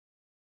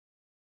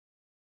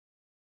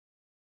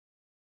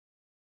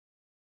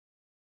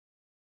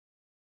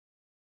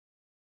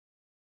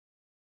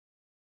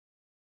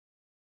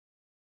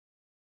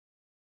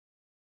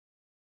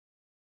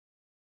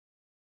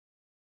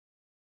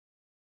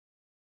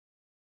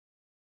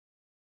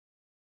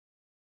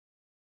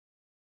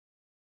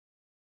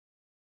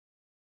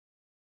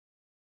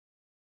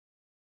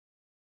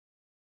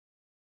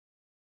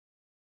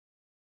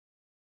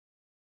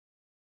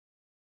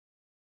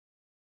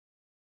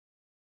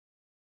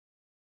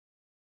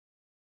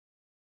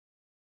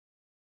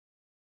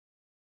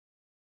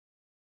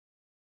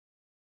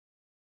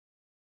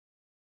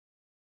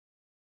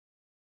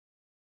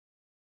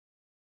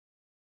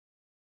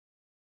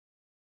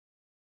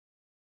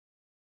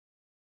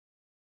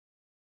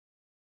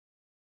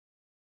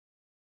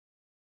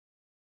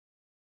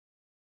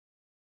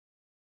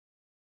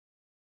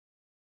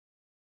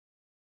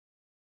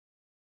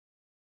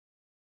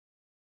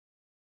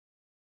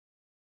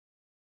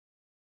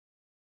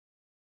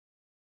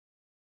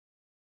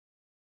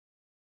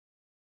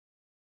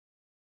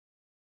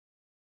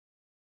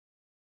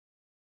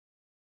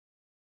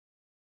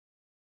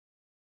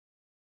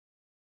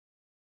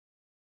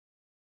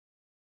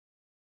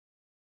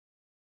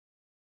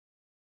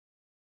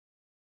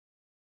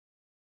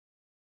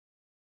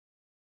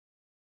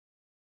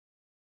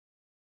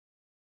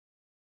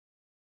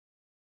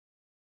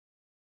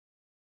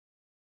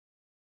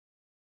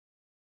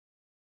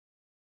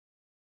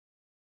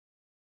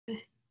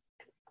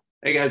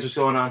Hey guys, what's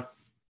going on?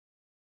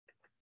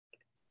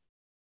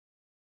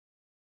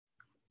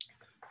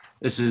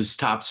 This is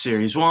Top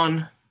Series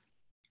 1,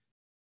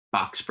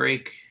 box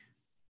break.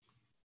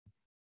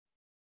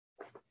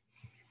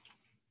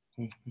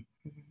 Let's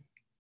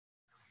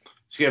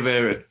give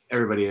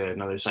everybody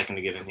another second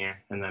to get in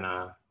here, and then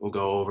we'll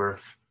go over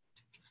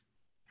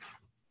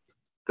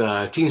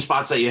the team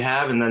spots that you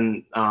have, and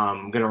then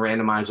I'm going to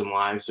randomize them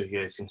live so you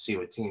guys can see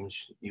what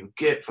teams you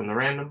get from the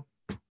random.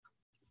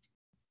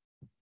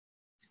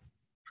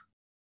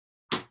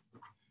 All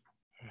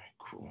right,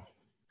 cool.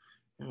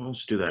 And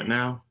let's do that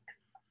now.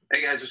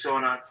 Hey guys, what's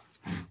going on?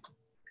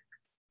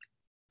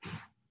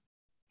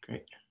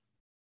 Great.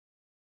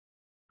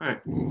 All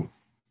right.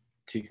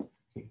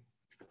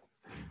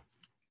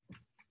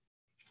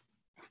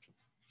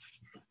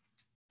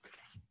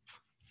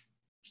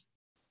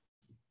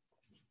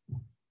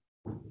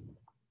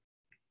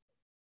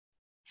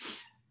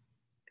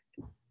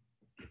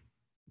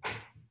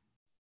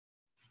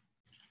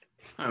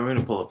 All right, we're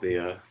gonna pull up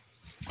the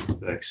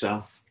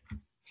Excel.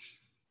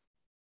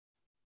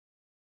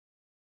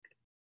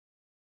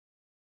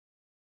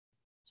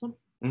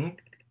 Mm-hmm.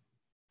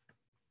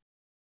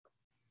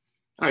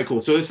 All right, cool.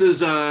 So this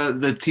is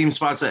the team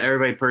spots that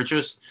everybody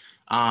purchased.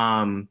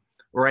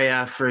 Ray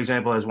F, for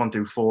example, has 1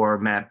 through 4.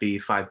 Matt B,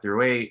 5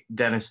 through 8.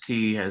 Dennis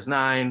T has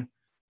 9.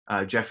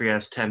 Jeffrey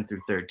S, 10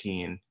 through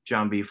 13.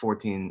 John B,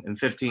 14 and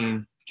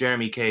 15.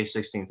 Jeremy K,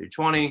 16 through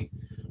 20.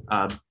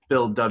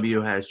 Bill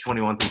W has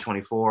 21 through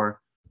 24.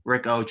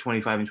 Rick O,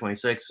 25 and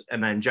 26.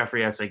 And then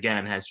Jeffrey S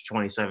again has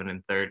 27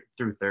 and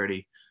through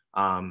 30.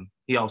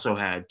 He also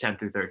had 10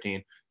 through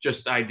 13.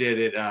 Just I did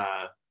it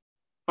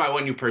by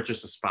when you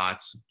purchase the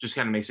spots. Just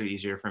kind of makes it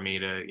easier for me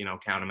to,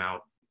 count them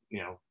out,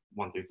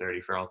 1 through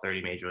 30 for all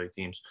 30 major league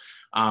teams.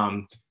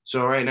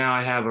 So right now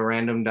I have a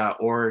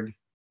random.org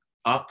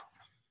up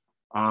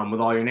with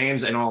all your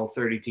names and all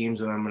 30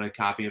 teams, and I'm going to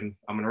copy them.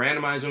 I'm going to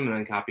randomize them and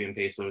then copy and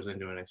paste those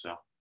into an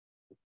Excel.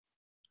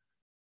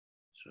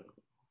 So,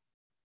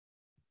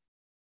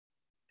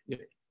 yeah.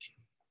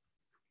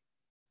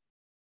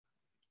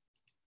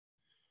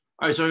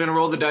 All right, so we're going to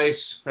roll the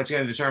dice. That's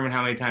going to determine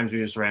how many times we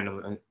just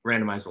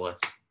randomize the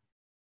list.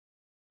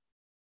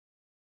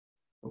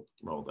 Oh,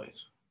 roll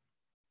dice.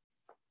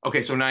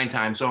 Okay, so 9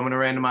 times. So I'm going to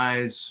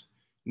randomize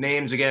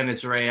names again.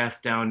 It's Ray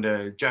F down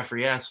to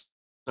Jeffrey S.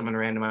 I'm going to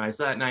randomize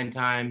that 9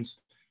 times.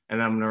 And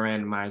then I'm going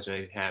to randomize,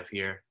 I have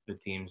here, the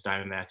teams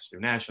Diamondbacks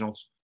through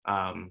Nationals,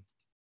 and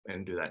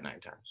do that 9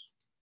 times.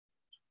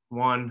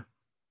 1,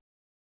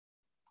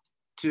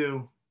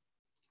 2,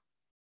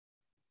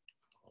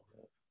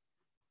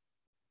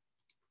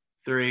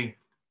 3,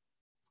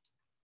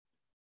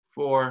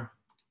 4,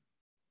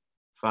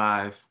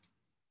 5,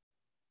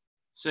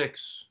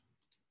 6,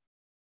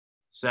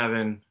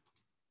 7,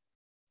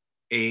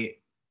 8,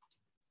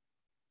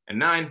 and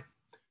 9.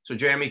 So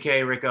Jeremy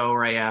K, Rick O,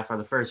 Ray F are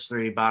the first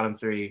 3, bottom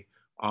 3,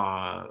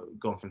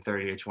 going from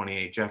 30 to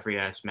 28. Jeffrey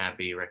S, Matt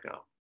B, Rick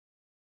O.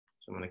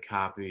 So I'm going to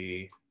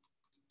copy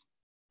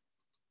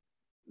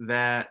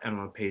that, and I'm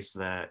going to paste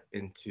that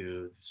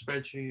into the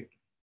spreadsheet.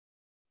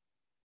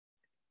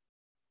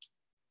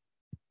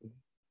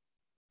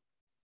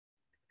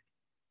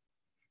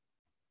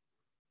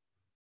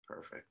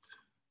 Perfect.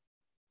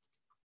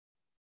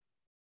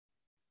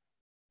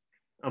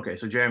 Okay,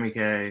 so Jeremy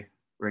K,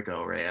 Rick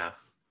O, Ray F.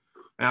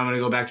 Now I'm going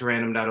to go back to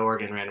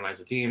random.org and randomize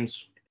the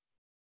teams.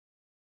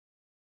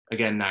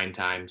 Again, 9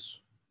 times.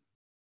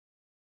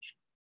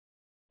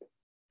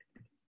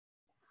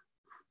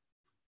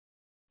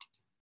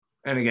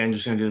 And again,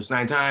 just going to do this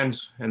 9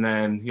 times, and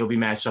then you'll be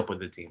matched up with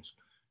the teams.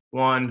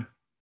 1,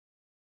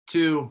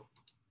 2,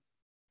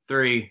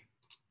 3,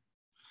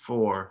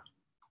 4,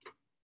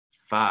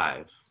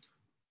 5,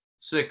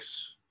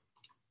 6,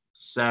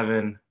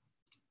 7,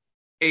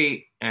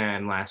 8,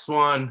 and last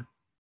one,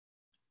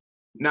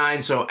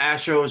 9. So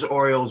Astros,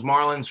 Orioles,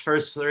 Marlins,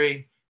 first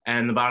 3,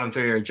 and the bottom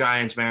 3 are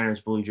Giants,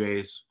 Mariners, Blue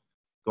Jays,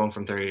 going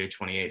from 30 to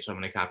 28. So I'm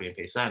going to copy and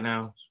paste that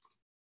now.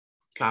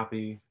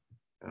 Copy,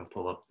 and I'll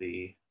pull up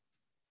the.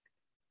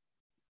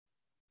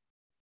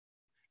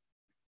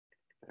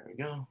 There we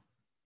go.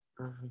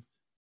 Perfect.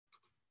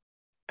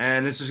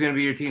 And this is going to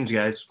be your teams,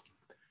 guys.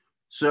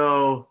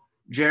 So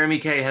Jeremy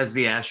K has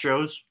the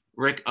Astros,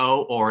 Rick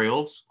O,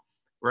 Orioles,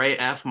 Ray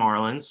F,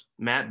 Marlins,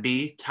 Matt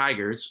B,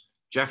 Tigers,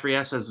 Jeffrey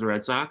S has the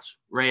Red Sox,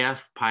 Ray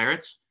F,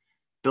 Pirates,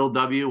 Bill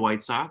W,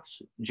 White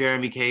Sox,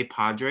 Jeremy K,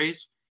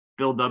 Padres,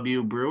 Bill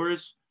W,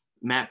 Brewers,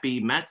 Matt B,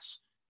 Mets,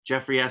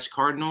 Jeffrey S,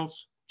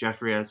 Cardinals,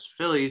 Jeffrey S,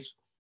 Phillies,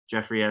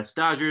 Jeffrey S,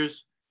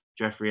 Dodgers,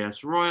 Jeffrey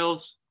S,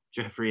 Royals,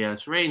 Jeffrey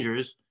S,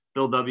 Rangers,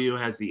 Bill W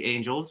has the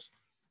Angels,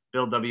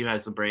 Bill W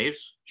has the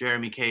Braves,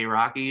 Jeremy K,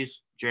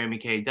 Rockies, Jeremy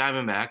K,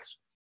 Diamondbacks,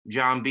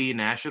 John B,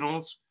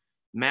 Nationals,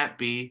 Matt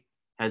B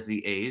has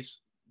the A's,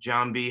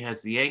 John B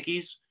has the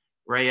Yankees,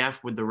 Ray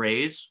F with the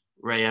Rays,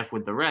 Ray F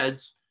with the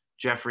Reds,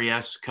 Jeffrey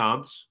S,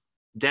 Cubs,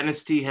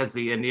 Dennis T has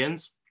the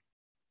Indians,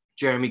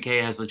 Jeremy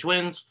K has the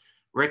Twins,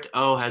 Rick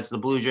O has the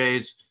Blue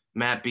Jays,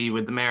 Matt B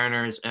with the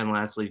Mariners, and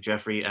lastly,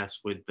 Jeffrey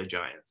S with the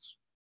Giants.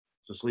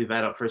 just leave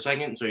that up for a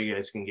second so you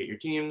guys can get your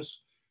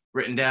teams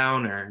written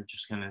down or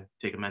just kind of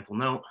take a mental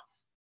note.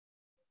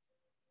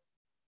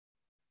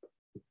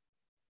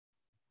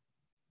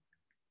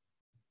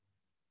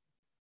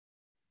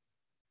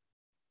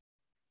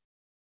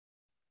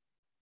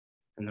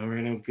 And then we're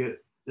gonna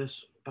get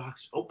this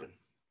box open.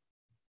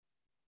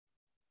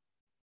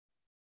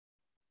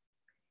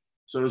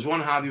 So there's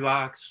one hobby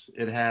box.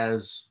 It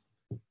has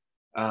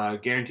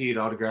guaranteed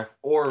autograph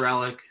or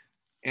relic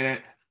in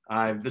it.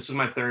 This is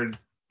my third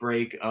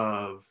break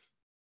of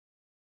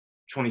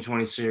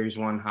 2020 Series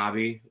 1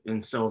 hobby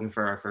and still looking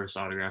for our first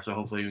autograph. So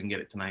hopefully we can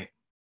get it tonight.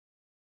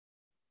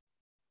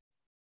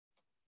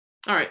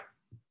 All right.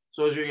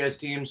 So those are your guys'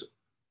 teams.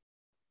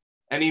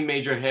 Any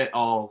major hit,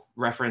 I'll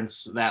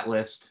reference that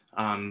list.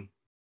 And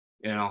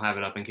I'll have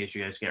it up in case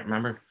you guys can't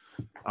remember.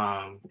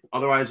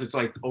 Otherwise, it's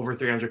like over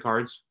 300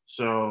 cards.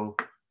 So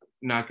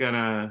not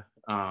gonna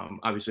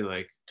obviously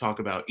like talk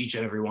about each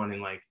and every one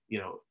in like,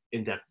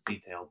 in-depth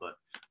detail, but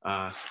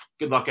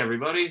good luck,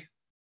 everybody.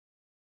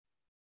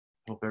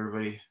 Hope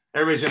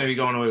everybody's gonna be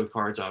going away with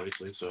cards,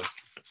 obviously. So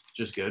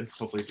just good.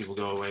 Hopefully people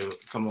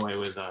come away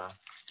with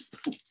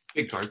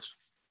big cards.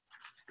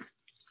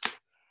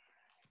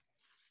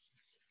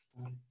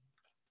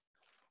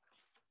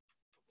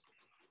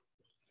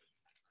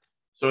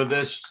 So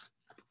this,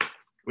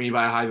 when you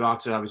buy a hobby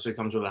box, it obviously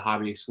comes with a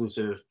hobby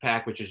exclusive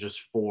pack, which is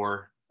just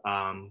 4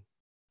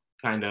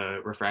 kind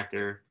of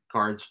refractor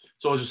cards.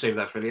 So I'll just save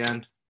that for the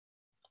end.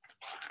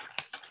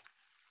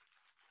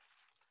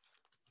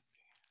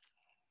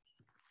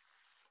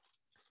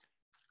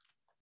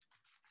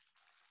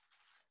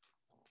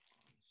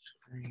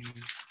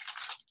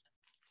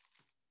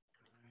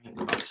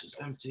 The box is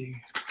empty.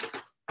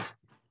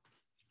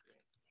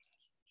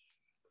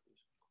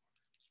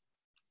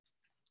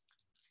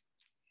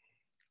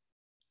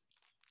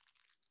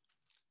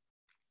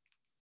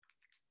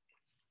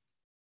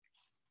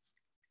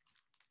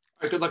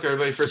 All right, good luck,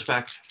 everybody. First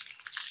pack.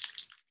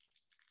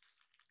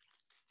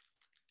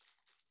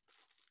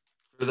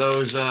 For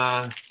those,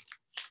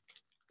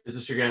 is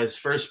this your guys'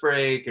 first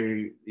break, or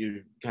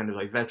you kind of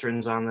like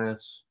veterans on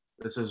this?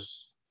 This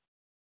is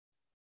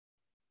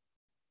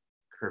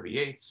Kirby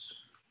Yates,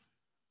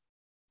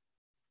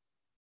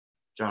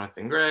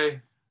 Jonathan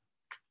Gray,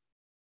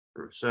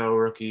 Rousseau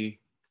rookie,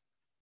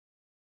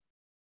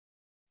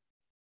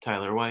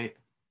 Tyler White,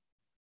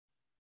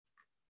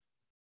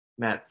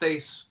 Matt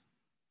Face,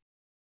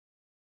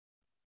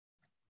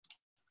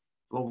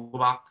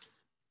 Vogelbach,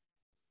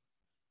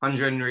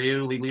 Hundred and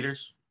Ryu, league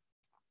leaders.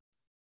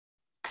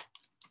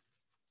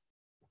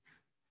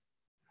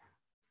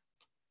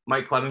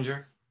 Mike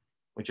Clevenger,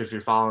 which if you're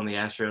following the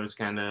Astros,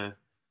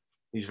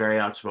 he's very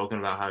outspoken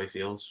about how he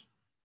feels.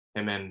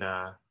 Him and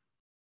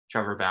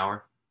Trevor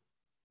Bauer.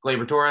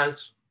 Gleyber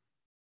Torres,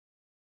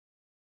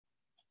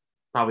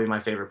 probably my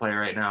favorite player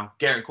right now.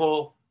 Garrett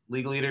Cole,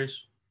 league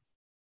leaders.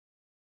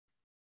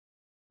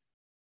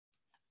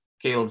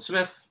 Caleb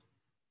Smith.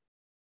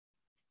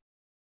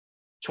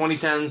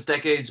 2010's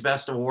Decade's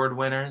Best Award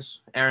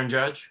winners, Aaron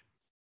Judge.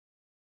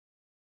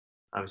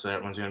 Obviously,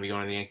 that one's going to be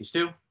going to the Yankees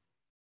too.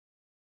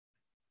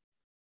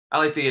 I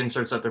like the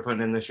inserts that they're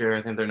putting in this year.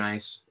 I think they're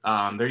nice.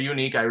 They're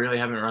unique. I really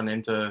haven't run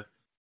into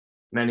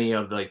many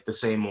of like the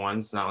same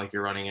ones. Not like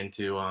you're running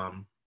into a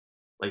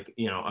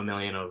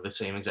million of the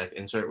same exact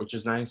insert, which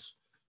is nice.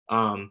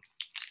 And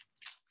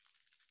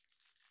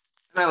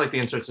I like the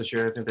inserts this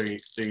year. I think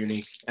they're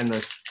unique. And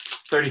the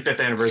 35th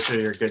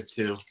anniversary are good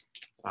too.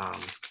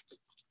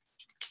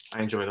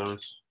 I enjoy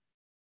those.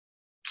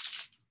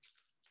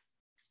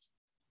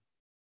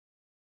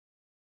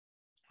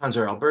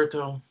 Hanser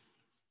Alberto,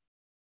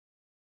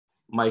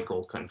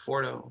 Michael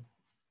Conforto,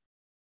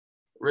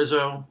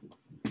 Rizzo,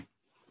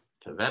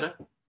 Tavetta,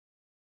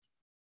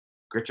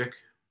 Grichuk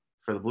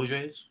for the Blue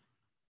Jays.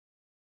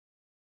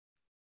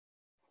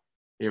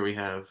 Here we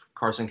have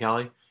Carson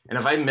Kelly. And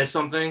if I miss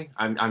something,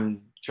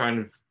 I'm trying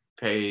to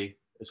pay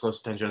as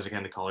close attention as I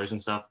can to colors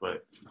and stuff,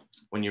 but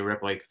when you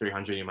rip like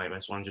 300, you might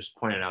miss one. Just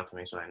point it out to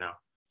me so I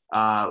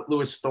know.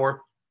 Lewis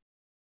Thorpe,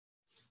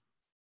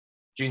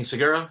 Gene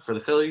Segura for the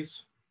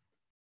Phillies,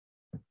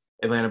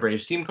 Atlanta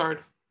Braves team card,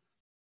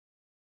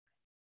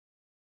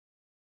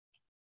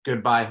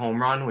 Goodbye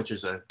Home Run, which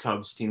is a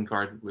Cubs team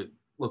card with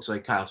looks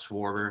like Kyle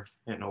Schwarber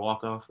hitting a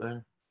walk-off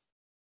there.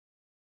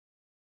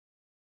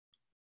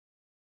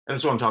 And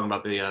this is what I'm talking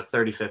about, the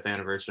 35th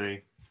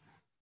anniversary.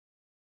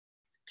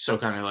 So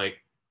kind of like,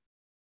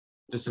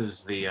 this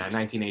is the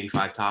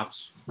 1985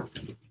 tops,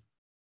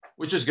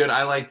 which is good.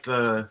 I like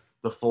the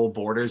full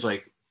borders.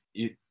 Like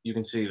you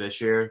can see this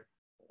year,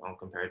 I'll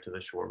compare it to the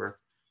Schwarber.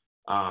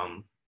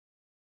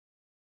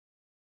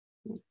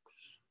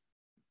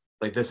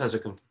 Like this has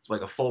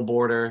a full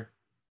border,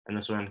 and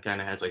this one kind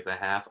of has like the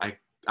half.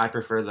 I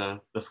prefer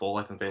the full.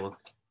 I think they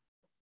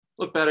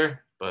look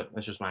better, but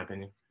that's just my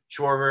opinion.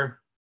 Schwarber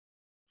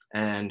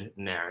and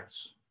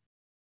Neris.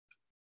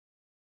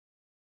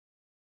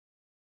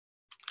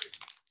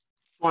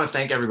 I want to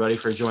thank everybody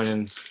for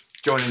joining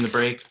the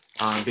break,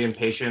 being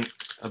patient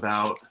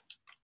about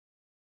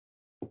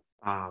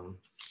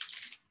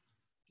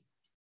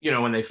you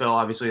know, when they fill,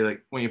 obviously,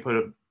 like when you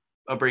put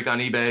a break on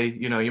eBay,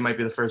 you know, you might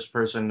be the first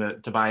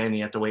person to buy in.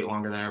 You have to wait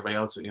longer than everybody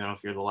else. You know,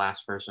 if you're the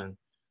last person,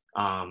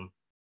 um,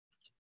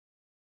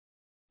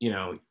 you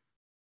know,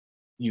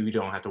 you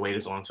don't have to wait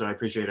as long. So I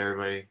appreciate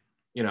everybody,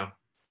 you know,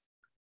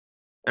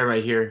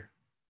 everybody here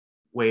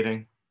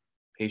waiting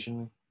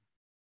patiently.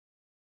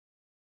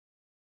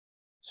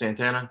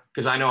 Santana,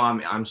 because I know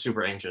I'm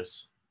super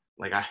anxious.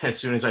 Like as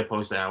soon as I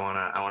post it, I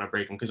wanna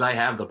break them because I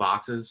have the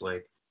boxes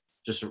like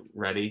just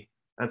ready.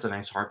 That's a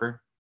nice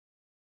Harper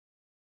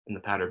in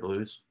the powder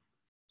blues.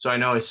 So I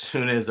know as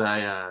soon as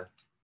I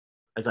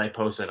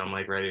post it, I'm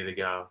like ready to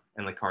go,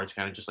 and the cards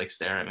kind of just like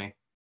stare at me.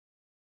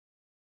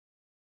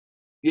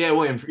 Yeah,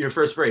 William, your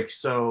first break.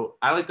 So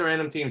I like the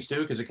random teams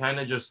too because it kind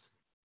of just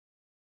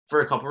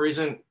for a couple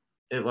reasons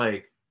it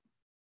like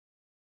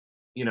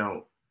you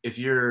know if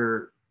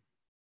you're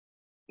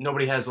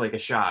nobody has like a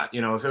shot.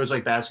 You know, if it was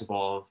like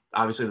basketball,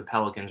 obviously the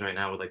Pelicans right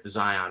now with like the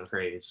Zion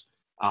craze,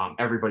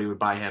 everybody would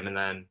buy him, and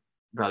then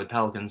probably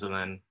Pelicans, and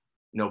then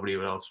nobody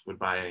else would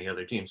buy any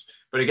other teams.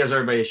 But it gives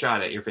everybody a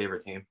shot at your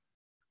favorite team.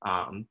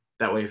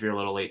 That way, if you're a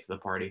little late to the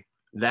party,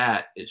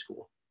 that is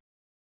cool.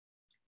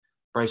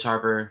 Bryce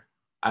Harper,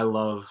 I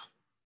love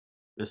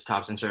this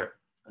Topps insert.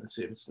 Let's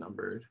see if it's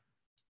numbered.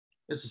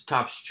 This is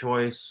Topps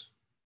Choice,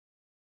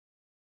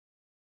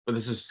 but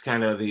this is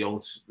kind of the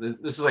old.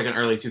 This is like an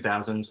early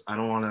 2000s. I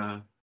don't want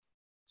to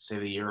say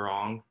the year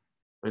wrong.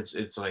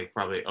 It's like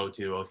probably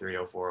 02, 03,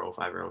 04,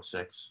 05, or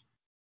 06.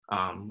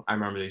 I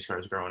remember these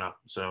cards growing up,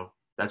 so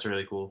that's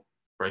really cool.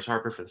 Bryce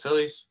Harper for the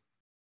Phillies.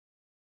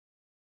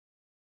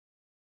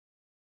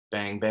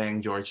 Bang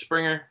bang George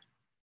Springer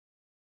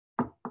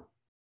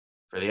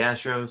for the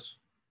Astros.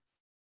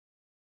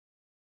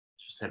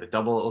 Just had a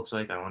double. It looks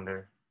like. I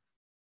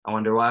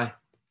wonder why.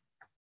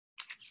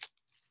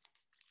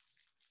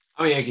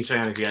 I'm a Yankees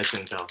fan, if you guys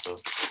couldn't tell. So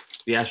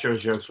the Astros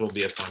jokes will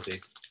be aplenty,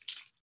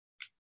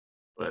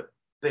 but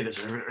they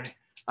deserve it,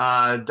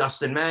 right?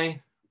 Dustin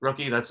May,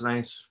 rookie. That's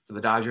nice for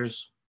the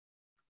Dodgers.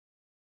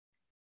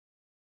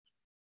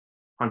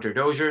 Hunter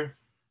Dozier.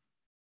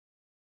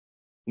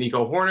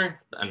 Nico Hoerner,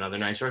 another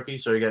nice rookie.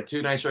 So you got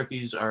two nice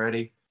rookies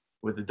already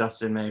with the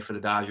Dustin May for the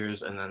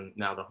Dodgers, and then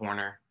now the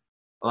Hoerner.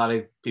 A lot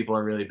of people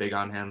are really big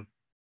on him.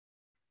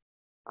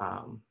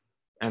 And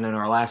then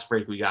our last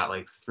break, we got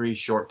like 3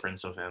 short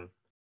prints of him,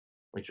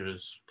 which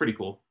was pretty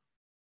cool.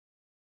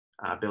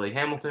 Billy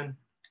Hamilton,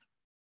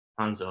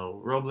 Hanzo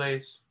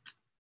Robles,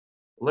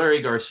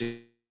 Larry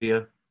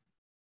Garcia,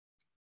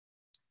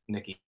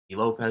 Nicky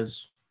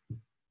Lopez,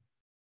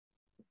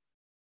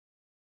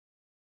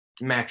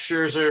 Max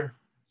Scherzer,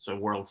 so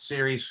World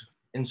Series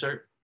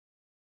insert,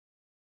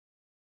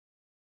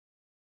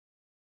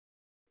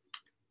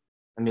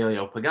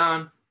 Emilio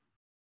Pagan,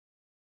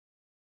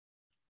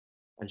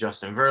 and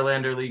Justin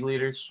Verlander, league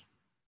leaders,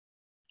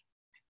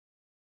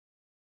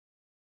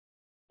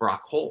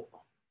 Brock Holt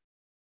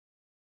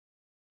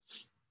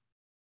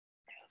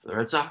for the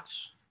Red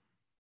Sox,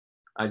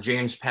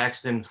 James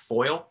Paxton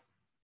foil.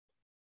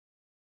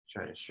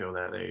 Try to show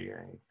that there.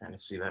 You kind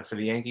of see that for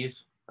the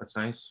Yankees. That's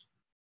nice.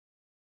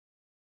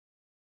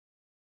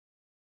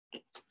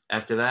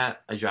 After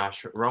that, a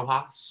Josh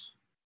Rojas,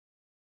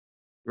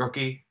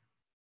 rookie,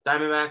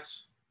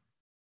 Diamondbacks,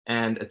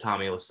 and a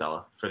Tommy La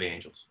Stella for the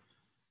Angels.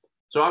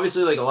 So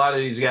obviously, like a lot of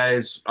these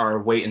guys are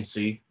wait and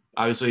see.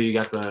 Obviously, you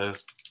got the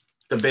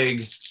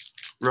big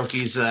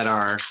rookies that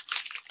are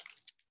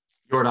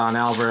Jordan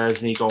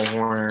Alvarez, Nico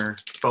Hoerner,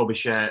 Bo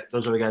Bichette.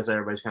 Those are the guys that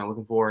everybody's kind of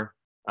looking for.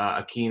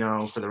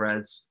 Aquino for the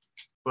Reds.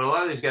 But a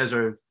lot of these guys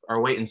are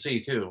wait and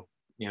see too,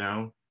 you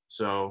know?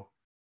 So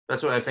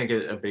that's what I think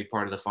a big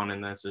part of the fun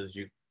in this is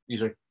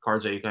these are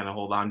cards that you kind of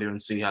hold on to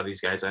and see how these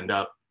guys end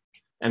up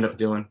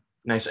doing.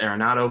 Nice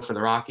Arenado for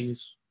the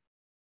Rockies.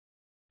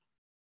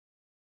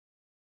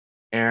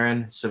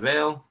 Aaron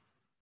Savale,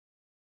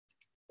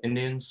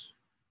 Indians.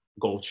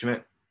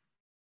 Goldschmidt,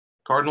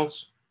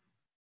 Cardinals.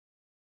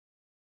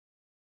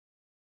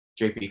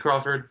 J.P.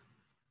 Crawford,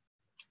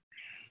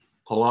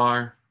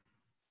 Pilar,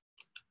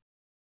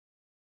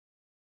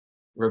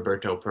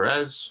 Roberto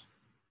Perez,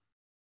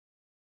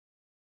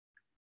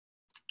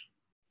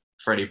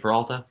 Freddie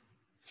Peralta.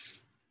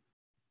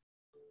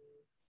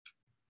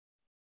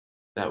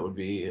 That would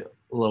be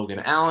Logan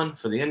Allen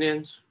for the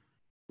Indians,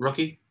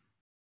 rookie.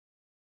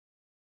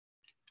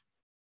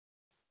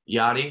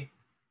 Yachty.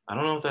 I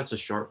don't know if that's a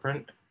short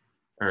print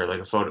or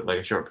like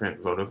a short print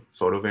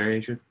photo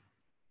variation,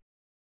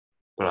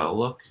 but I'll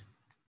look.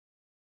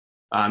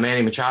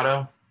 Manny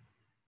Machado,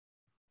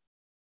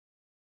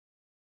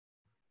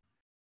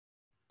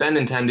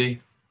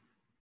 Benintendi,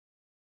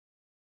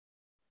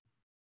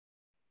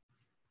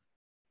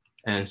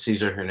 and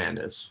Cesar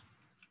Hernandez.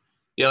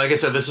 Yeah, like I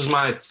said, this is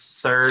my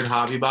 3rd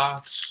hobby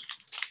box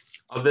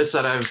of this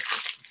that I've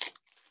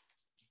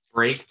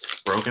broke.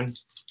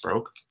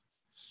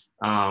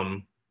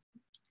 And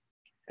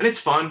it's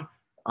fun.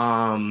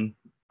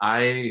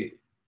 I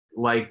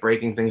like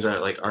breaking things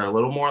that like are a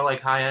little more like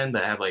high end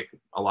that have like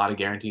a lot of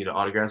guaranteed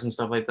autographs and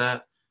stuff like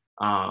that.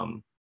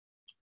 But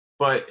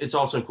But it's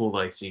also cool to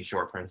like see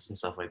short prints and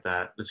stuff like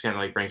that. This kind of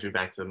like brings me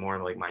back to more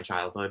of like my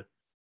childhood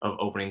of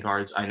opening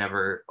cards. I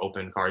never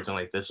opened cards in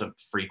like this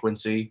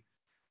frequency.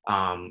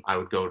 I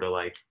would go to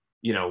like,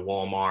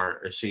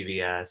 Walmart or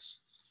CVS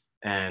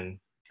and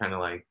kind of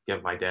like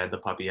give my dad the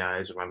puppy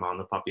eyes or my mom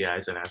the puppy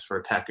eyes and ask for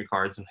a pack of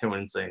cards and they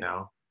wouldn't say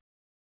no.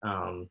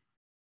 And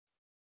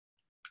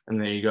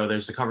there you go.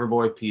 There's the cover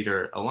boy,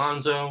 Peter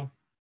Alonso,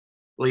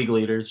 league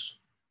leaders,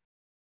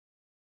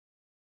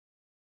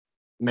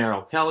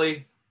 Merrill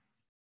Kelly.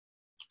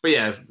 But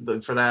yeah,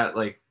 for that,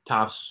 like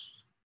Topps,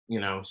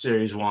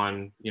 Series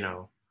 1,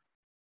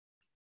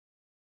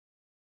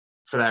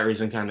 for that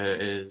reason kind of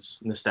is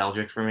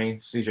nostalgic for me.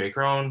 CJ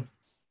Cron,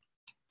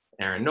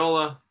 Aaron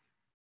Nola.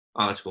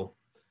 Oh, that's cool.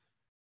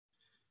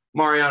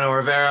 Mariano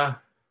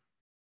Rivera,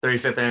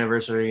 35th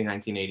anniversary,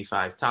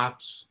 1985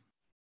 Topps.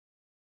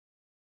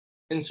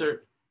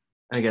 Insert.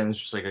 And again, it's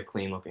just like a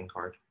clean looking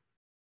card.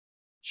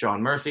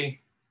 Sean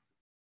Murphy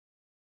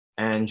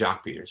and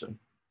Jock Peterson.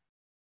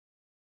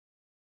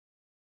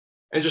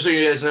 And just so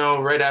you guys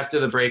know, right after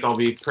the break, I'll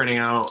be printing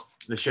out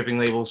the shipping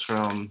labels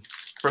from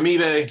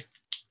eBay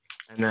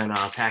and then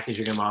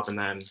packaging them up, and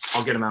then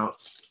I'll get them out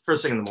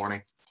first thing in the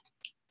morning.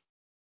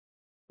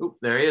 Oop,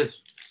 there he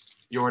is.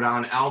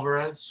 Yordan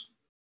Alvarez,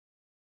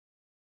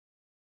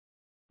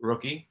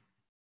 rookie.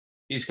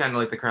 He's kind of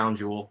like the crown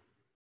jewel.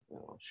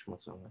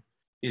 What's on there?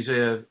 He's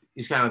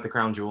kind of like the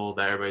crown jewel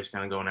that everybody's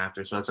kind of going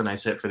after. So that's a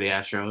nice hit for the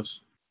Astros.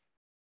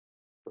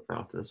 Put that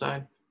off to the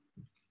side.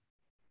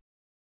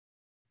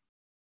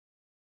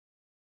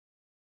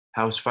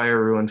 House fire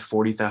ruined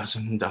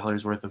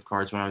 $40,000 worth of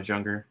cards when I was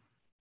younger.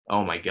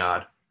 Oh my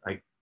God.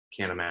 I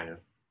can't imagine.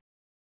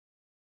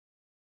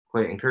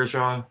 Clayton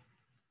Kershaw.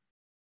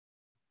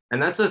 And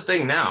that's the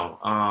thing now.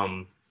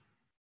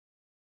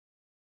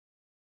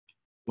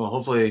 Well,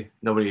 hopefully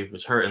nobody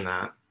was hurt in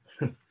that.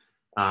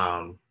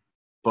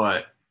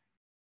 But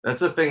that's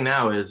the thing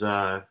now is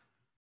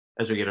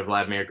as we get a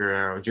Vladimir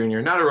Guerrero Jr.,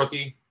 not a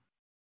rookie,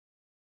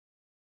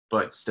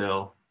 but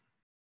still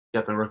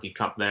got the rookie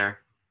cup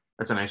there.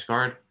 That's a nice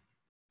card.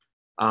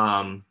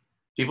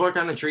 People are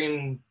kind of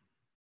treating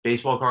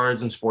baseball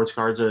cards and sports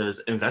cards as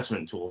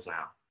investment tools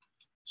now.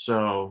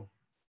 So,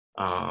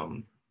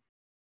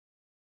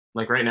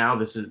 like right now,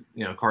 this is,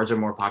 cards are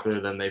more popular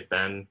than they've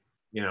been,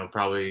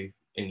 probably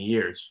in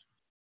years.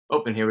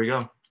 Oh, and here we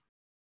go.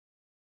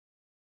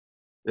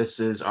 This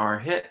is our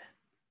hit.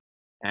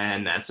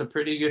 And that's a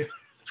pretty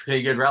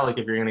good relic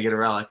if you're going to get a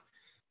relic.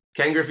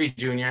 Ken Griffey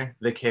Jr.,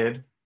 the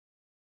kid.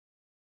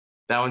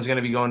 That one's going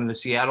to be going to the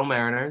Seattle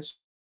Mariners.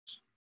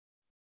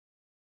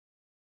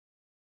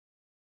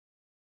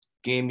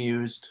 Game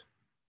used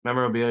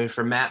memorabilia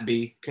for Matt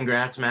B.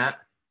 Congrats, Matt.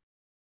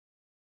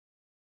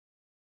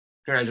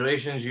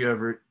 Congratulations, you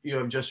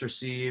have just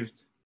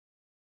received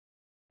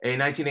a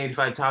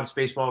 1985 Topps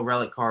Baseball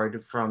relic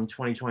card from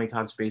 2020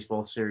 Topps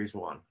Baseball Series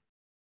 1.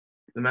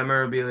 The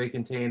memorabilia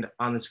contained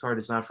on this card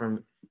is not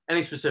from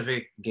any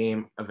specific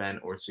game, event,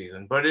 or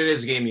season, but it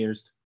is game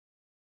used.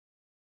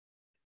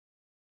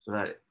 So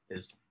that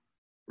is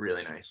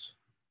really nice.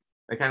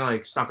 It kind of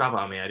like snuck up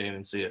on me. I didn't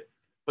even see it.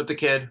 But the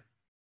kid,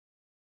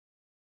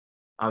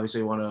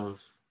 obviously one of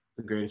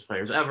the greatest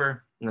players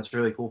ever, and that's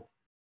really cool.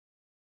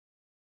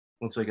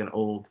 Looks like an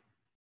old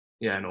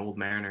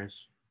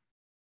Mariners.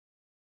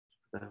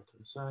 Put that to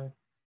the side.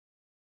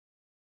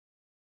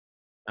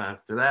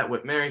 After that,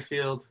 Whit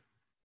Merrifield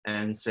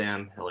and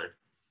Sam Hillard.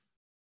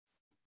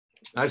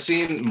 I've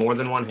seen more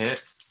than one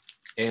hit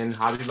in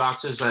hobby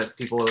boxes that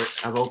people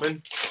have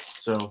opened,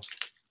 so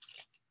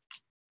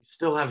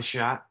still have a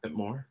shot at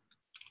more.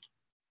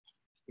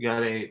 You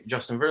got a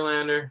Justin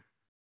Verlander.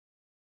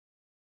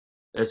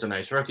 There's a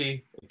nice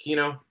rookie,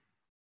 Aquino.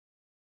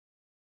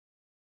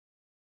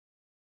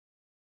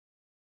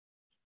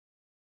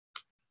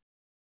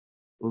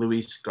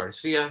 Luis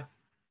Garcia.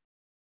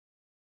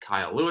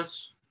 Kyle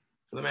Lewis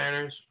for the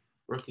Mariners,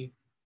 rookie.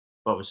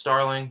 Bubba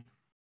Starling.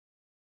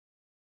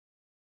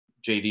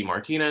 JD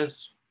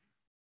Martinez.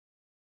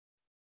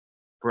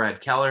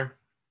 Brad Keller.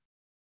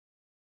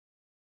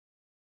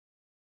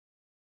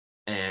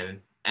 And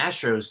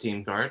Astros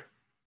team card.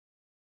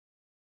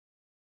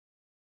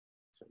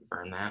 So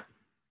burn that.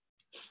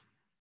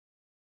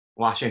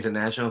 Washington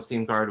Nationals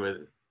team card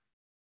with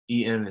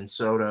Eaton and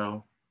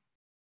Soto.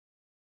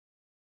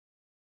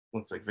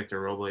 Looks like Victor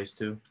Robles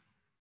too.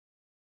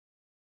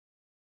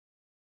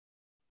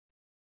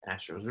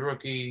 Astros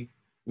rookie.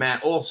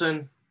 Matt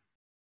Olson.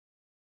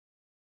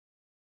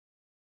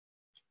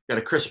 Got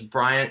a Chris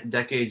Bryant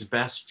Decades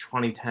Best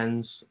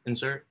 2010s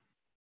insert.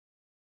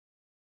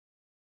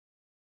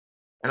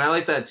 And I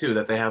like that too,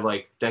 that they have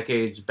like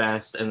Decades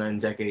Best and then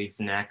Decades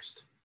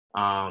Next.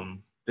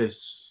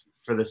 This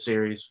for the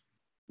series.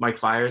 Mike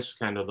Fiers,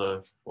 he was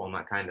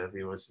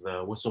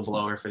the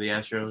whistleblower for the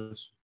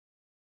Astros.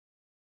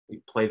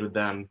 He played with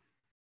them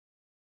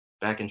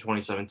back in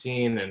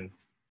 2017, and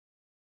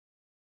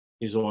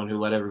he's the one who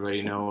let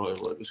everybody know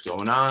what was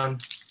going on.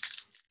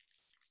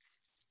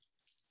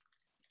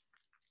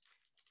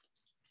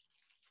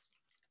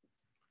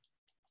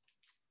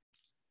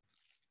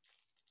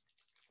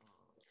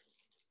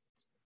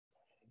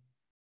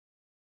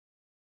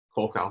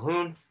 Cole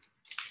Calhoun.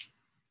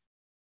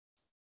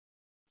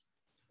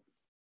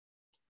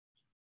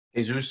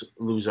 Jesus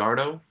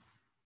Luzardo.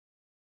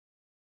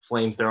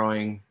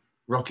 Flame-throwing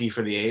rookie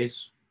for the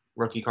A's.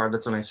 Rookie card,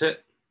 that's a nice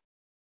hit.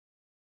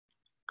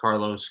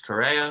 Carlos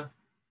Correa.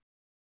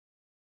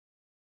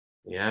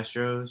 The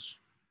Astros.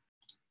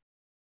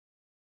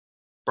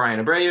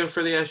 Brian Abreu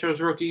for the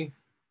Astros rookie.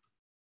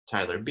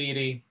 Tyler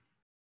Beede.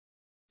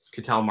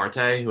 Ketel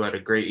Marte, who had a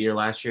great year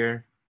last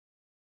year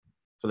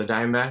for the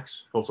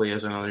Diamondbacks. Hopefully he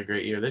has another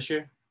great year this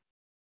year.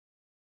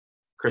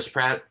 Chris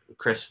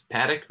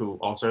Paddock, who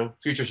also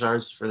future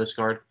stars for this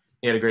card.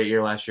 He had a great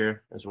year last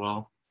year as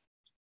well.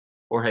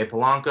 Jorge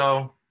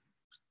Polanco.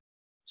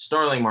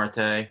 Starling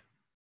Marte.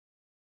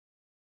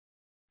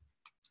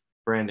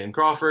 Brandon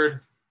Crawford.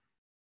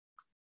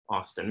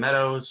 Austin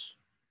Meadows.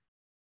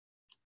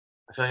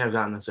 I feel like I've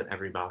gotten this in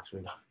every box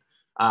we've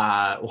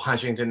done.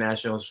 Washington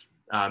Nationals,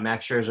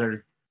 Max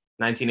Scherzer,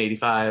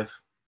 1985.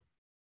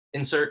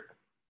 Insert.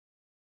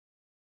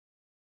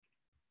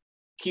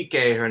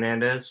 Kike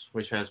Hernandez,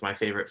 which has my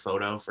favorite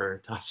photo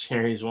for Top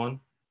Series 1.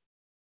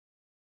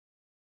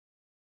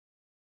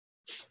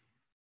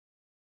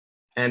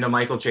 And a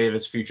Michael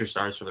Chavis, future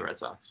stars for the Red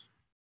Sox.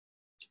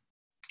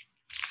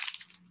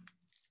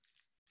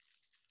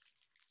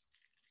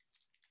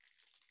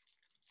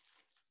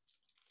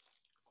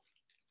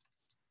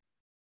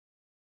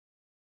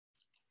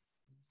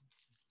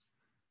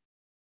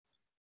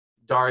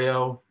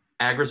 Dario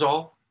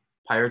Agrazal,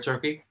 Pirates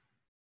rookie.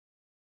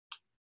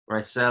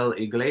 Raisel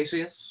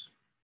Iglesias,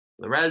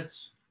 the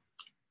Reds.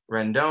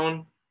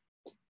 Rendon,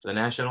 for the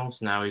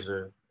Nationals. Now he's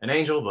an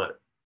Angel,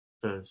 but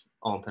for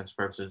all intents and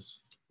purposes,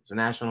 he's a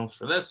Nationals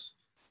for this.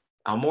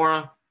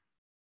 Almora.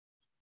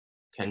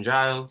 Ken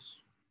Giles.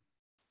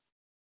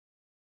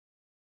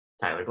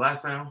 Tyler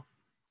Glasnow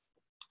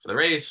for the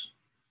Rays.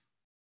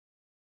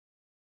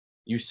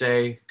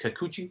 Yusei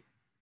Kikuchi.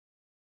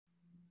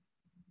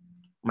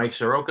 Mike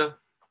Soroka.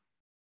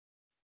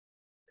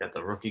 Got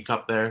the rookie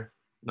cup there.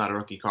 Not a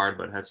rookie card,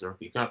 but it has the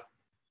rookie cup.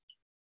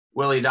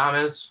 Willie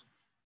Adames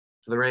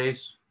for the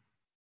Rays.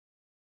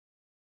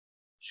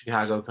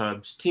 Chicago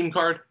Cubs team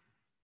card.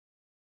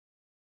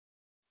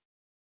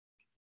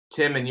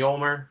 Tim and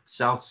Yolmer,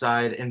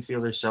 Southside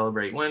infielders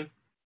celebrate win.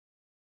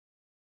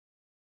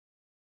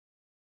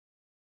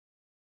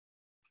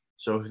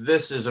 So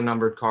this is a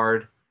numbered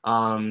card.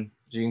 So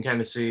you can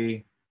kind of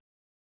see,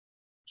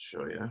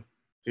 show you.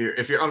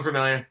 If you're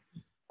unfamiliar,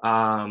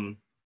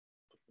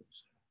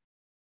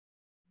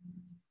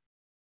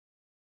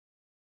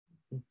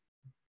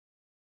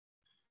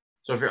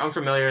 so if you're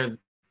unfamiliar,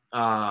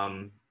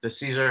 the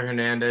Cesar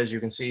Hernandez, you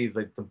can see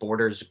like the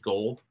border is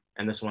gold,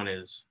 and this one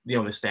is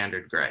the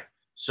standard gray.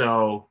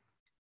 So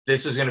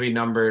this is going to be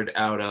numbered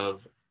out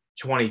of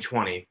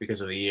 2020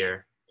 because of the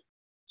year.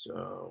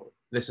 So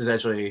this is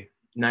actually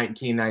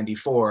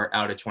 1994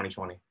 out of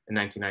 2020. In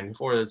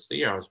 1994, that's the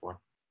year I was born.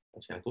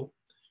 That's kind of cool.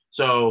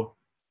 So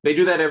they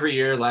do that every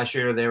year. Last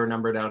year, they were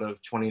numbered out of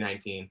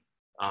 2019.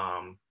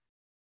 And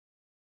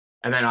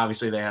then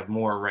obviously they have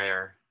more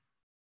rare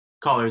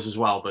colors as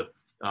well, but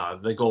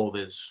the gold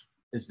is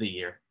the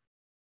year.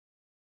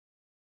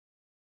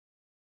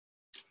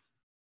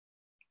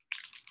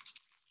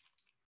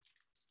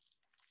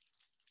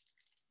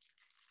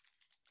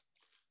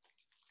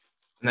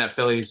 And that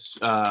Phillies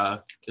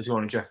is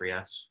going to Jeffrey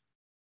S.,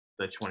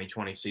 the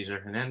 2020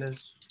 Cesar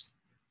Hernandez.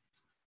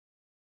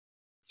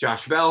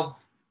 Josh Bell.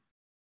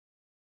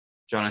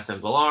 Jonathan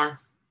Villar.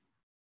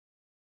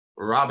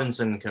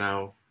 Robinson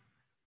Cano.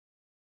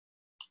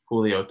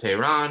 Julio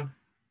Teheran.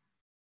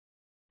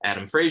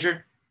 Adam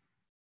Frazier.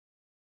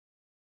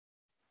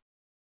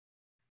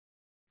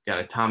 Got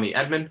a Tommy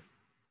Edman.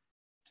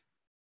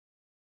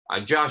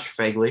 Josh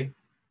Phegley.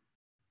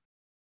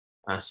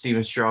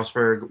 Steven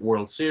Strasburg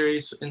World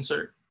Series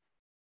insert.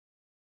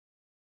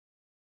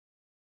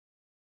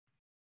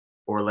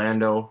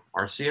 Orlando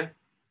Arcia.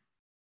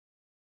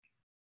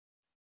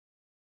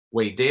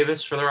 Wade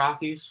Davis for the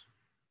Rockies.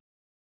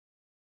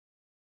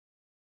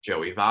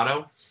 Joey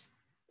Votto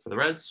for the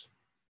Reds.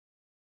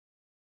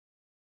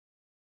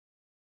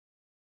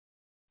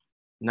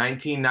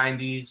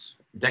 1990s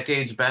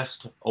Decade's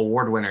Best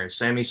Award winner,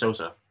 Sammy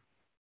Sosa.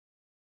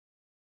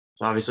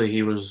 So obviously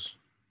he was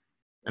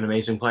an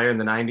amazing player in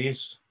the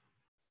 90s.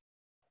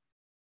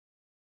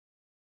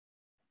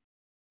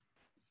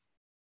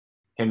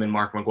 Him and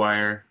Mark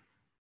McGwire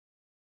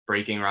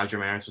breaking Roger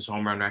Maris's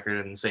home run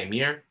record in the same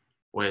year,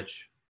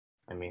 which,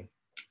 I mean,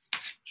 I'll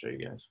show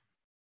you guys.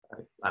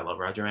 I love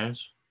Roger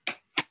Maris.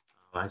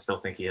 I still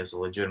think he has a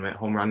legitimate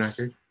home run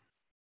record.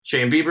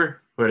 Shane Bieber,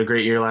 who had a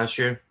great year last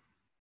year,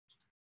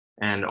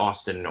 and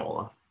Austin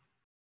Nola.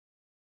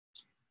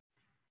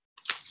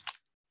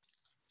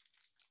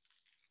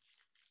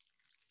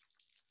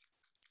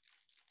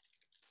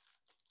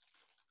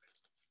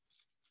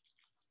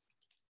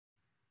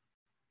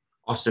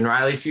 Austin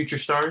Riley, future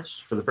stars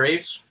for the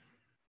Braves.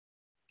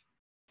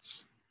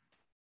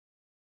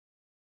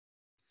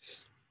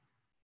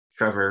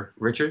 Trevor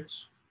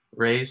Richards,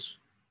 Rays.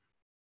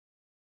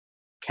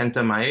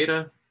 Kenta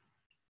Maeda.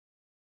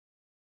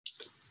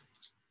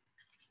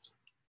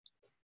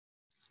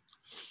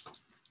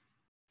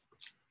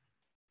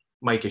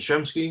 Mike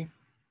Yastrzemski,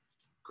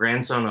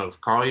 grandson of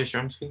Carl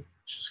Yastrzemski,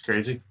 which is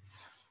crazy.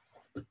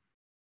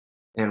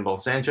 Anibal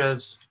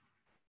Sanchez,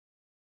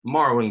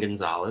 Marwin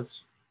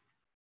Gonzalez,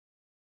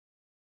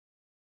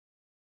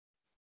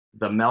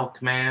 the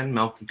Milkman,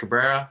 Melky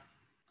Cabrera,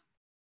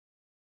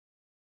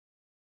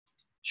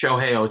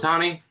 Shohei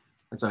Ohtani.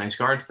 That's a nice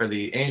card for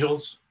the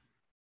Angels.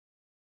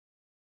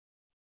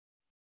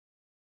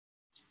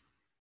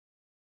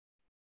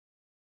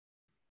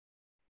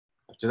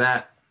 After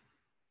that,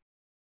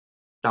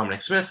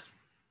 Dominic Smith,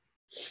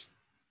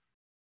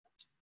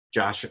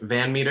 Josh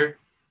Van Meter,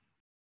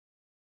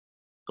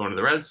 going to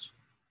the Reds,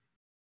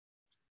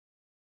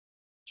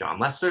 John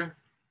Lester,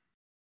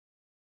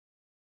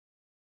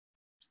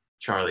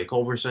 Charlie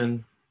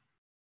Culberson,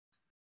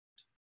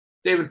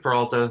 David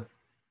Peralta,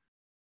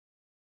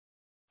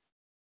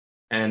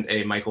 and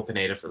a Michael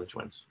Pineda for the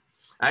Twins.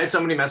 I had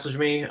somebody message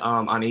me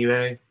on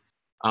eBay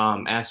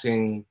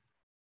asking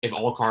if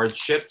all cards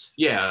shipped.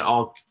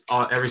 Yeah,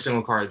 every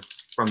single card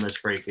from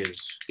this break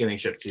is getting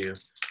shipped to you.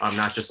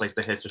 Not just like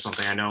the hits or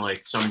something. I know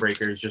like some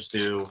breakers just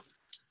do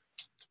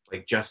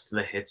like just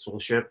the hits will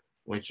ship,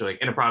 which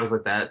like in a product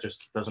like that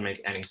just doesn't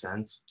make any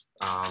sense.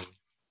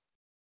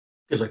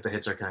 Because like the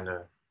hits are kind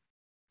of,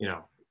 you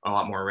know, a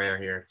lot more rare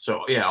here.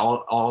 So yeah,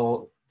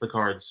 all the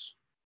cards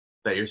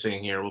that you're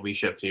seeing here will be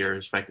shipped to your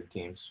respective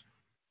teams.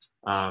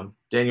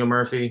 Daniel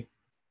Murphy,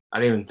 I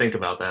didn't even think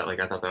about that. Like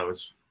I thought that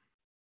was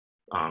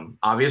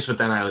obvious, but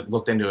then I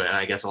looked into it, and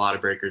I guess a lot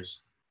of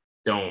breakers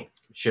don't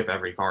ship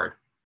every card.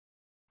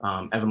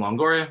 Evan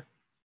Longoria,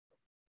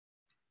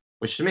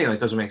 which to me like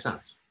doesn't make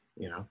sense,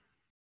 you know.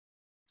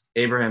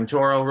 Abraham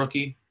Toro,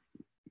 rookie.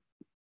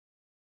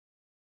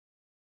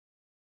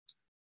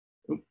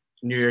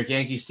 New York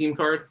Yankees team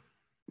card.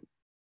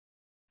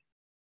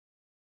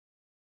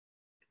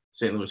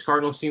 St. Louis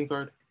Cardinals team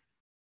card.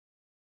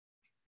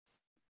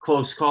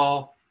 Close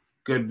call.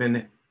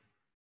 Goodman,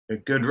 a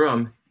good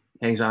room,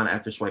 hangs on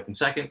after swiping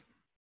second.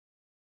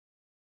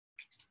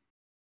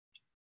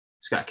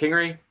 Scott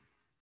Kingery.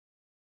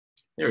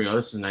 There we go.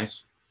 This is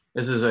nice.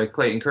 This is a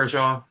Clayton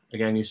Kershaw.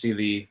 Again, you see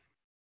the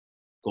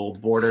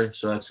gold border,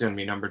 so that's going to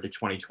be numbered to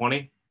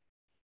 2020.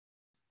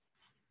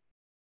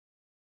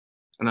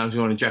 And that was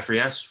going to Jeffrey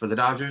S. for the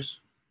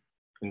Dodgers.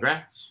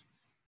 Congrats.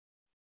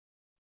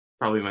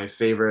 Probably my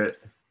favorite,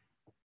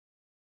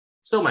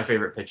 still my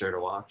favorite pitcher to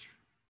watch.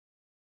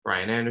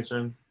 Brian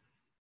Anderson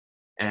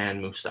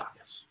and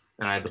Moustakas.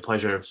 And I had the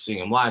pleasure of seeing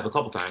him live a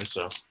couple times,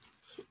 so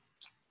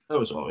that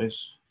was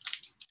always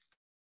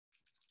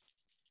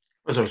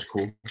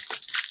cool.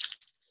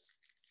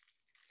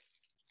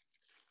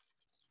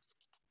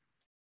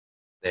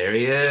 There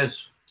he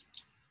is.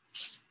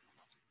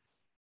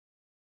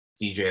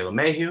 DJ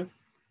LeMahieu.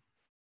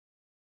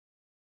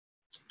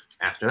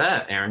 After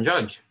that, Aaron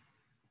Judge.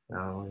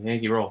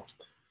 Yankee roll.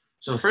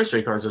 So the first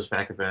three cards of this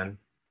pack have been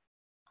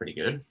pretty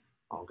good.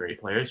 All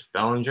great players.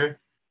 Bellinger.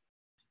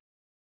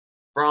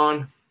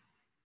 Braun.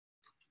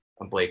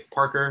 Blake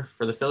Parker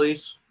for the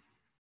Phillies.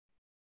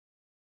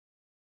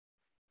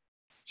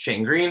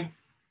 Shane Green.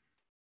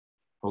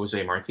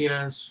 Jose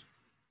Martinez.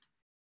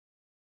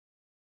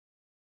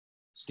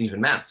 Steven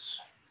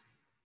Matz.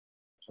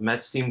 A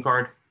Mets team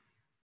card.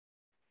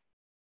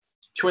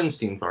 Twins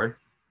team card.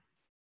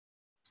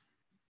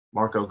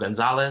 Marco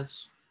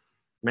Gonzalez.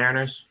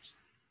 Mariners.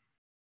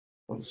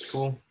 That's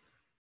cool.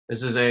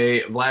 This is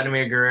a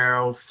Vladimir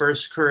Guerrero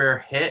first career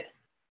hit.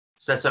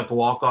 Sets up a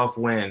walk-off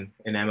win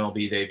in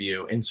MLB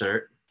debut.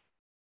 Insert.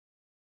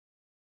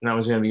 And that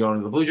was going to be going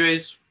to the Blue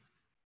Jays.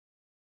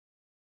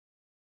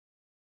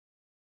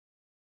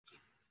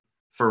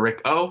 For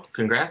Rick O,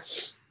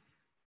 congrats.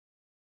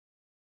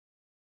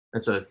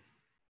 That's a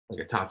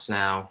Topps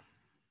Now.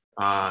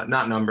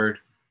 Not numbered,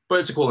 but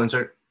it's a cool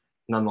insert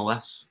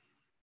nonetheless.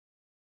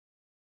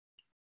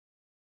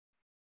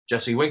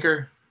 Jesse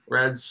Winker,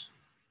 Reds.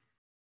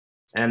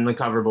 And the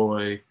cover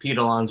boy, Pete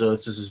Alonso.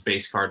 This is his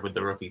base card with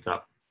the Rookie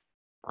Cup.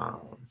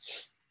 Card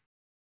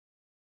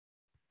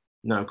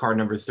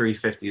number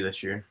 350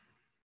 this year.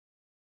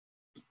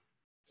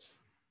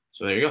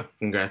 So there you go.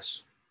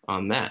 Congrats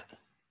on that.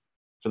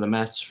 For the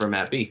Mets, for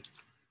Matt B.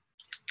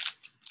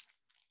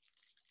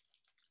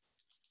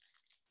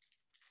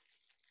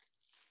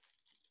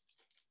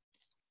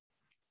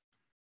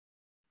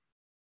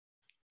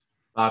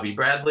 Bobby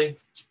Bradley,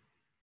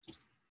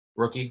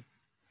 rookie.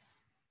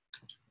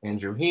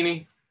 Andrew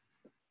Heaney.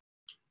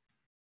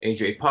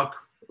 AJ Puck,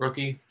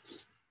 rookie.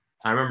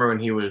 I remember when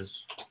he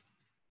was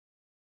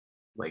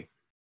like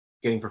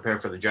getting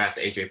prepared for the draft,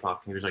 AJ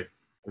Puck. He was like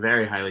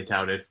very highly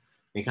touted.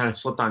 He kind of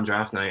slipped on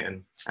draft night,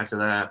 and after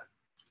that,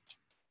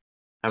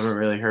 haven't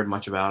really heard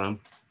much about him.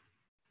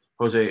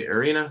 Jose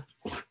Arena.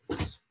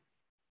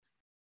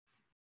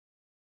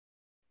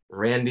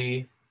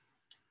 Randy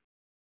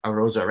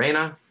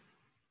Arozarena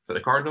for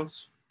the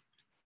Cardinals.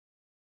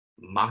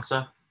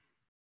 Massa,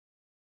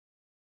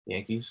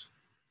 Yankees.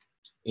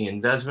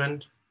 Ian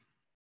Desmond.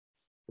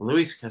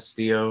 Luis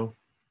Castillo.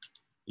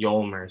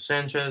 Yolmer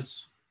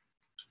Sanchez.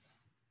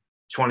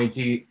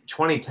 20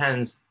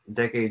 2010's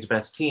Decade's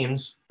Best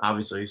Teams,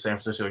 obviously, San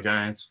Francisco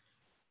Giants.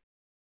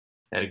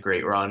 Had a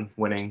great run,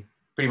 winning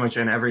pretty much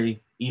in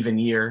every even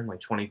year, like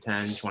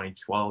 2010,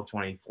 2012,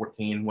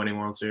 2014, winning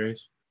World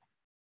Series.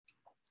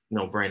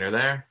 No brainer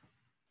there.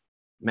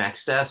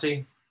 Max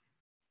Stassi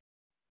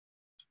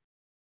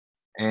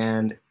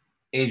and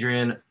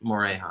Adrian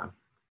Morejon,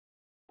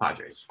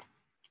 Padres.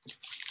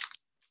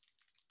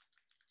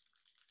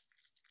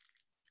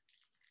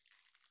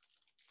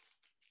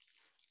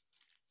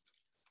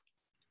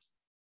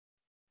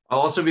 I'll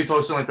also be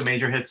posting like the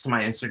major hits to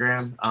my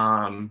Instagram,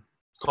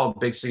 called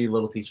Big C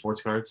Little T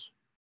Sports Cards,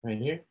 right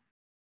here.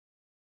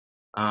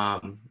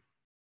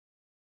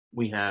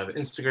 We have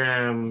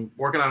Instagram,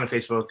 working on a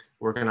Facebook,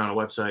 working on a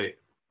website,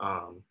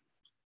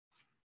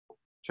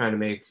 trying to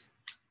make,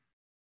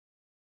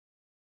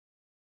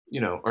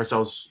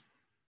 ourselves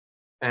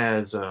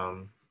as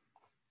sorry,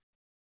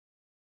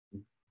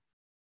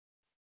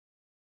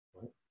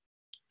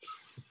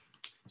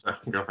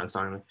 girlfriend's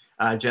talking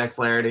to me. Jack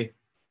Flaherty,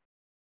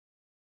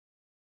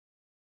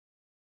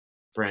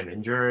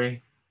 Brandon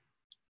Drury,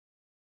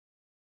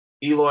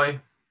 Eloy,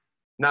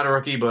 not a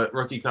rookie, but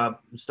rookie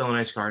cup, still a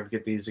nice card to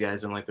get these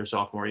guys in like their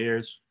sophomore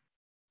years.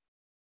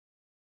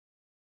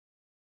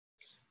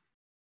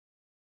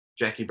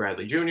 Jackie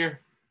Bradley Jr.,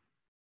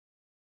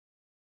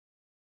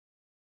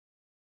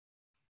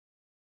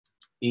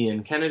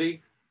 Ian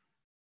Kennedy,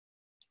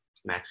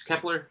 Max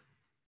Kepler,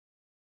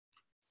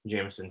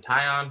 Jameson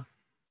Taillon.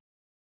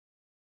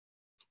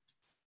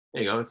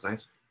 There you go, that's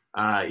nice.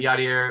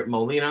 Yadier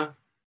Molina,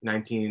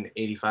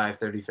 1985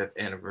 35th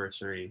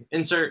anniversary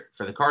insert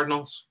for the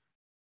Cardinals.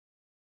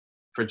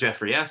 For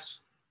Jeffrey S.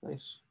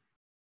 Nice.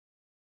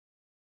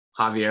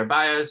 Javier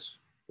Baez,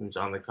 who's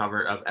on the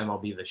cover of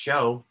MLB The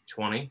Show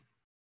 20,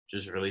 which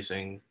is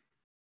releasing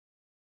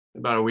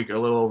about a week, a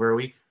little over a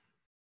week.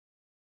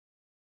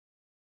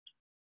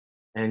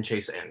 And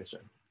Chase Anderson.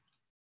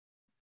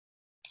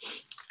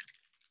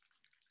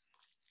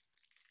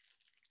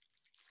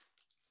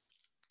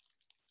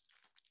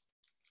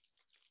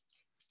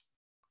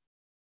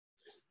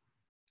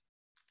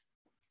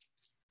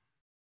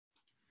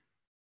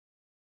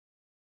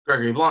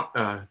 Gregory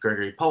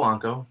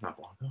Polanco, not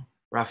Blanco.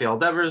 Rafael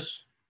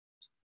Devers,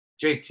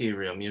 JT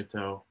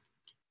Realmuto,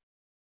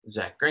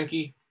 Zach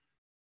Greinke,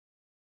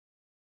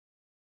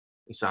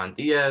 Isan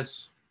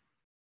Diaz,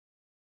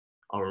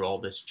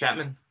 Aroldis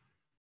Chapman,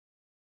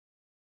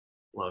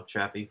 love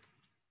Chappie,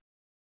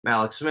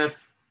 Malik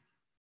Smith,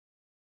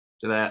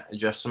 to that,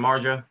 Jeff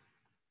Samardzija.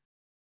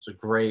 He's a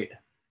great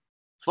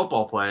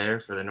football player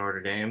for the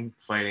Notre Dame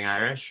Fighting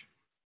Irish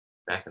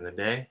back in the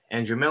day.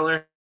 Andrew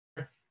Miller,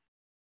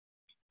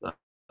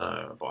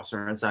 the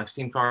Boston Red Sox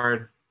team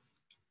card,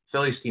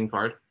 Phillies team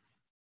card.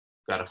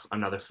 Got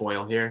another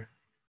foil here.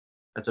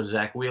 That's of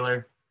Zach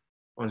Wheeler.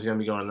 One's going to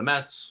be going to the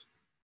Mets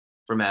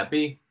for Matt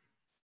B.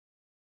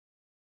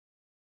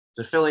 It's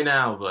a Philly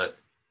now, but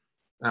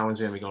that one's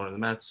going to be going to the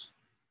Mets.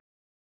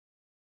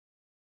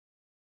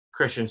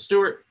 Christian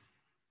Stewart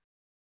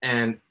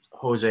and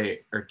Jose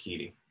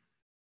Urquidy.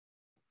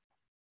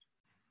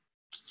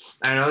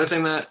 And another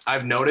thing that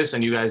I've noticed,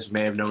 and you guys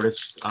may have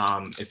noticed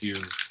if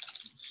you've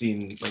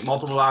seen like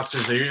multiple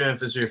boxes, or even if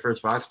this is your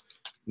first box,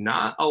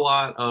 not a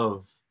lot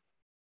of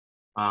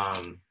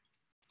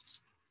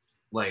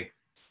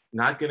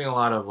not getting a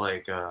lot of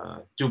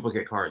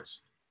duplicate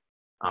cards,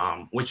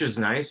 which is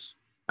nice.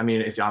 I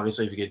mean, if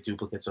you get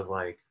duplicates of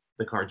like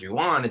the cards you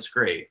want, it's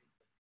great.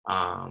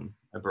 A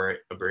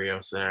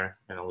Barrios there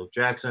and a Luke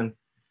Jackson.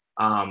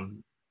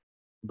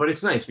 But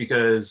it's nice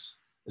because,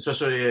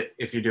 especially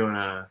if you're doing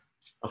a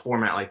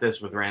format like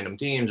this with random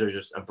teams or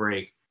just a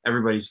break,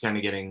 everybody's kind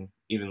of getting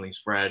evenly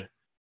spread,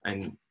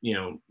 and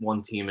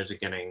one team isn't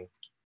getting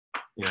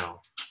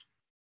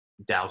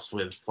doused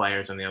with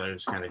players and the other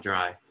is kind of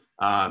dry.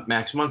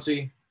 Max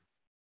Muncy,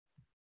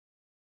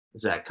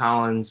 Zach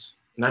Collins,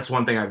 and that's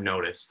one thing I've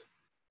noticed,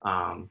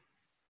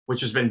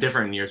 which has been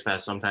different in years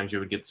past. Sometimes you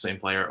would get the same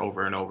player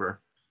over and over.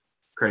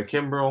 Craig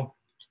Kimbrell,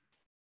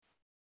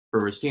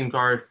 Brewers team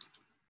card,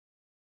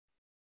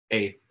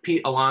 a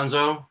Pete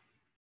Alonso,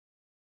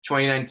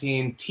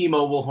 2019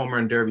 T-Mobile Home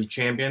Run Derby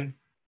champion.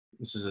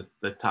 This is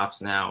the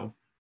Topps Now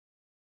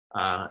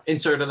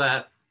insert of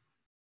that.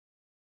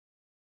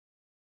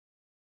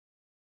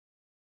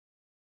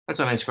 That's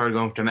a nice card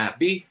going to Matt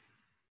B.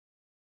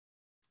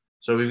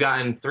 So we've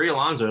gotten 3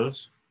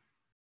 Alonsos,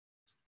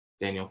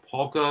 Daniel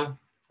Palka,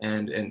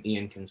 and an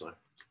Ian Kinsler.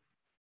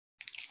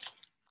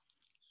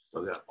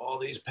 So we got all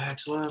these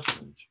packs left.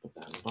 Just put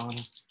that in the bottom.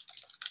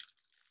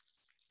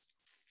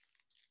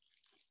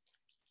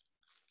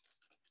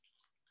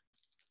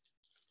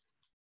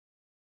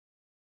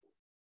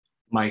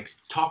 Mike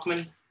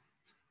Tauchman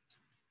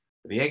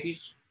for the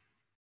Yankees.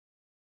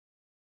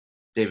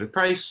 David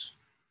Price,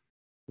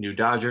 new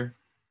Dodger.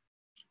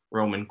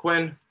 Roman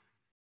Quinn,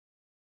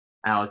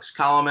 Alex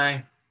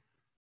Colomé.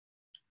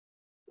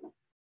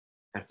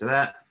 After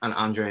that, an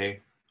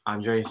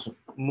Andres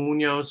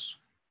Munoz,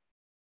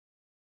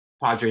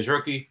 Padres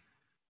rookie,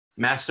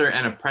 Master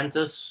and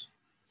Apprentice,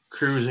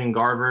 Cruz and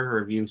Garver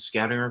review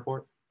scouting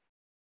report.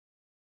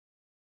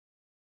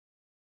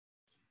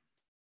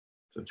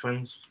 For the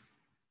Twins.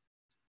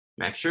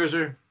 Max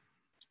Scherzer,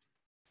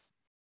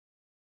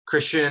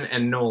 Christian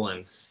and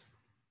Nolan.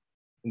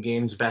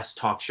 Game's best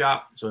talk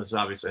shop. So this is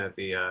obviously at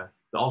the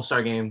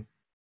All-Star game.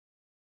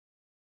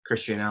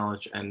 Christian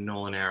Yelich and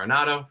Nolan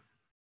Arenado.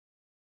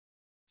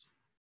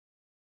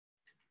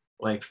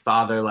 Like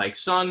father, like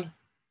son.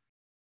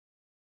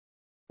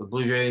 The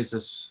Blue Jays,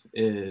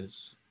 it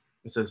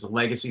says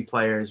legacy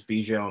players,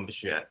 Biggio and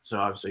Bichette. So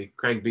obviously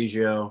Craig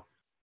Biggio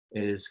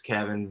is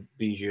Kevin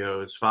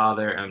Biggio's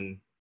father, and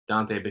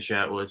Dante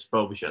Bichette was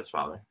Bo Bichette's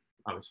father.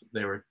 Obviously,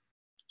 they were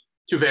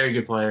two very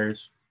good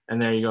players.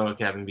 And there you go,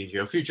 Kevin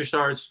Biggio. Future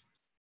stars.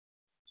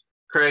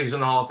 Craig's in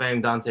the Hall of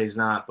Fame. Dante's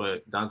not,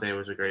 but Dante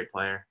was a great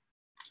player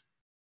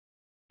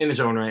in his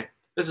own right.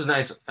 This is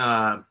nice.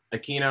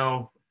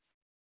 Aquino,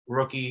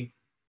 rookie,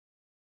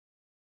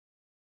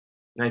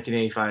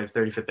 1985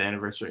 35th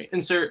anniversary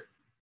insert.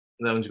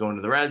 That one's going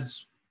to the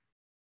Reds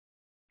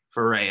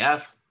for Ray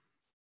F.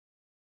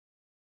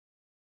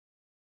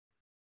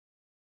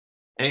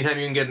 Anytime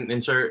you can get an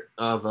insert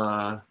of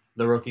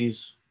the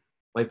rookies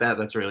like that,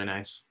 that's really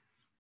nice.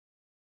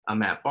 A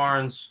Matt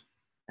Barnes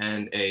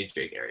and a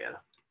Jake Arrieta.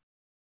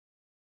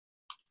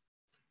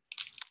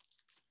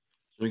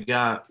 We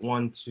got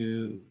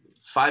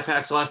 5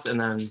 packs left,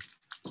 and then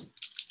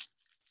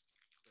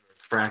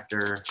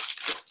Refractor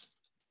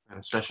and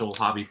a special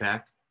hobby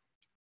pack.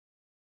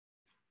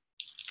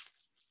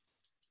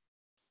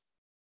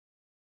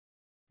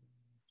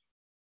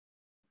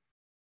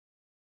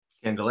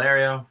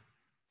 Candelario.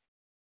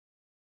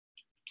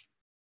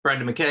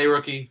 Brendan McKay,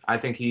 rookie. I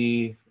think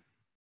he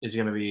is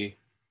going to be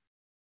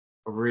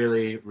a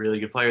really, really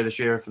good player this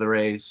year for the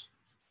Rays.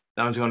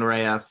 That one's going to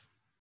Ray F.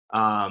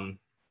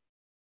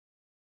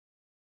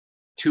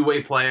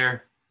 Two-way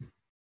player.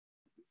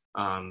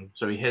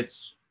 So he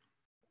hits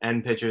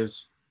and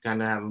pitches.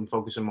 Kind of have him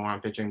focusing more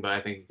on pitching, but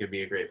I think he could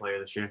be a great player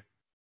this year.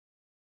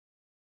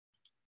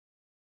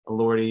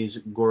 Lourdes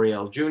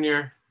Gurriel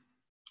Jr.,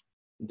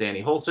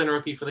 Danny Holtzen,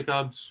 rookie for the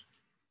Cubs.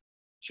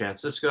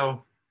 Chance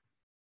Sisco.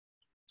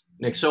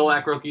 Nick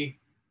Solak, rookie.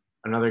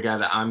 Another guy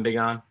that I'm big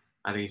on.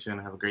 I think he's going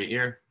to have a great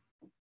year.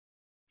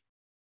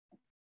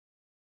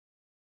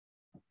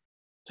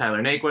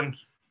 Tyler Naquin.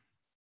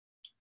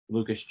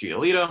 Lucas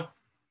Giolito.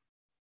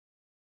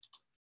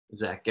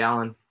 Zach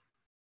Gallen.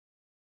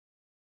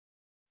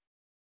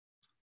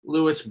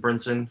 Lewis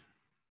Brinson.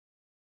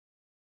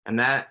 And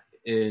that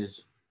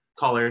is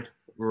colored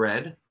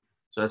red.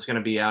 So that's going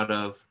to be out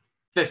of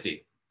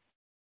 50.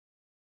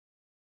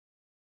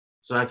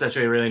 So that's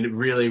actually a really,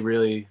 really,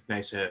 really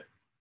nice hit.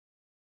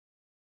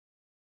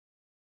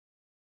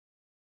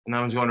 And that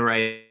one's going to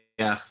Ray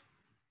F.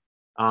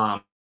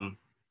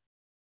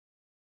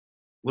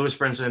 Lewis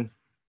Brinson,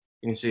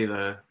 you can see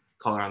the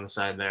color on the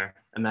side there.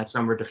 And that's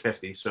numbered to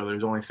 50. So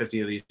there's only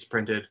 50 of these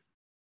printed.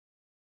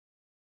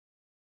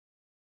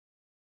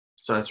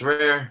 So that's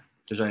rare.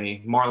 If there's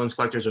any Marlins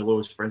collectors or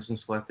Lewis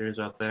Brinson collectors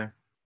out there,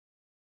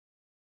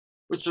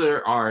 which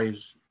there are,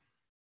 he's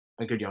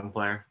a good young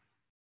player.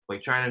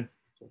 Blake Trinan,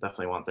 so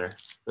definitely want their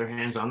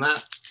hands on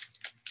that.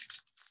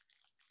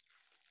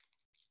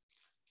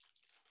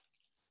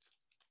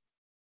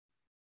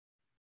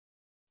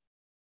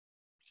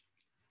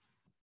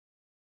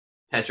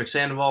 Patrick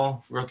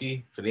Sandoval,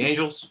 rookie for the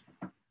Angels.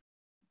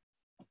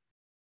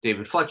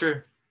 David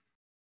Fletcher.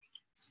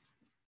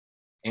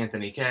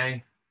 Anthony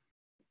Kay.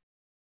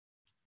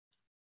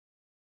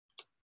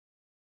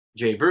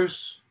 Jay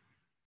Bruce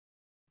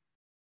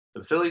for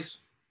the Phillies.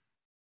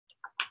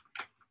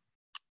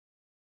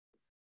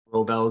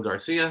 Robel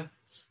Garcia.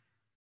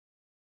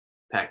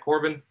 Pat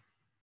Corbin.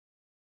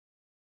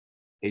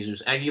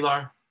 Jesus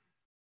Aguilar.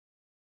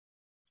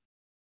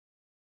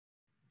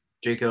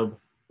 Jacob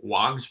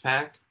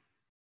Waguespack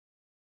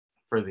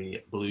for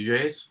the Blue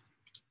Jays.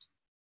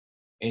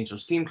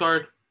 Angels team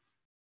card.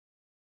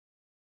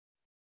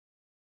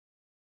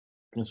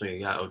 And so you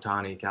got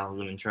Ohtani,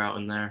 Calhoun, and Trout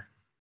in there.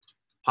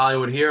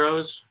 Hollywood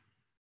Heroes.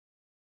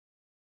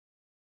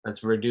 That's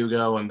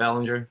Verdugo and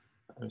Bellinger.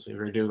 Obviously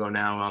Verdugo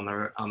now on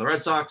the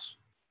Red Sox.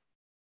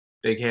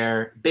 Big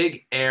hair,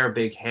 big air,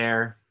 big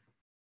hair.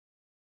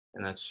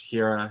 And that's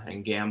Hira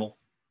and Gamble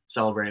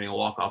celebrating a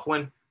walk-off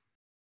win.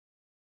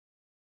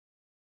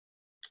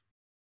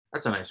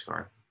 That's a nice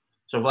card.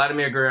 So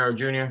Vladimir Guerrero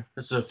Jr.,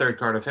 this is a third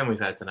card of him we've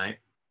had tonight.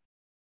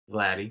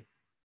 Vladdy.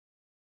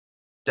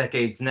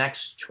 Decades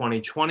Next,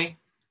 2020.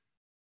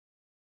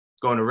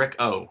 Going to Rick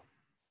O.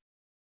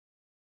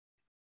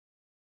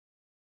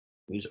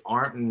 These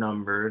aren't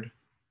numbered,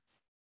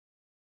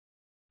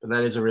 but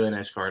that is a really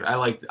nice card.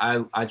 I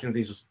think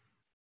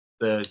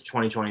the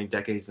 2020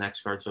 Decades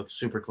Next cards look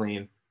super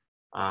clean.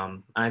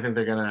 I think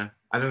they're gonna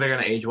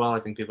age well.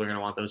 I think people are gonna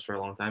want those for a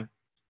long time.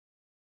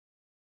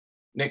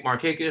 Nick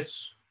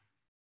Markakis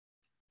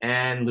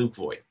and Luke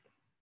Voigt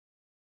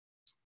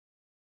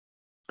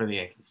for the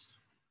Yankees.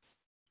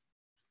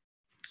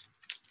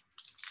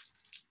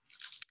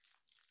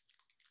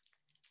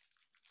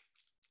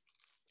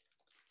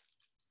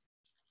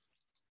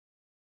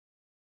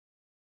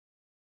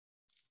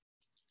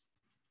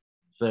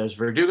 So there's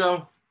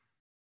Verdugo,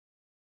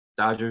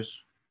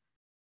 Dodgers.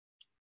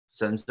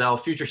 Senzel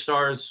Future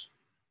Stars,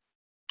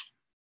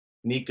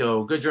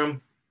 Nico Goodrum,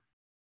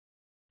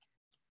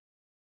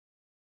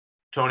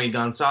 Tony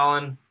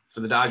Gonsolin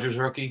for the Dodgers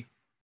rookie,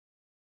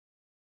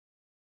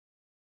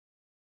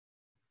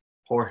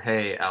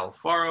 Jorge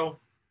Alfaro,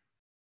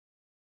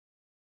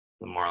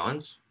 the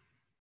Marlins,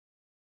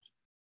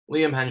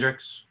 Liam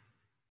Hendriks,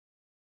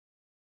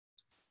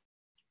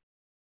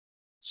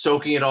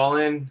 soaking it all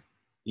in,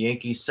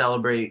 Yankees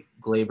celebrate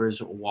Gleyber's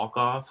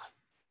walk-off.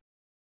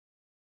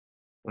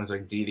 It's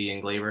like Didi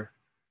and Gleyber.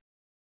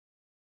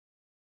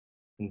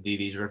 And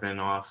Didi's ripping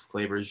off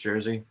Gleyber's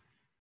jersey.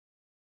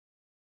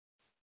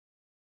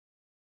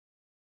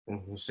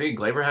 And you see,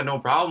 Gleyber had no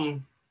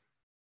problem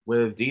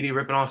with Didi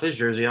ripping off his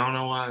jersey. I don't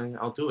know why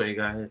Altuve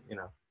got,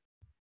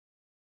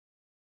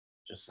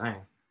 just saying.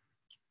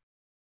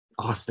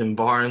 Austin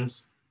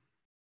Barnes.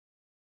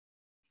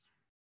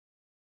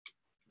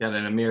 Got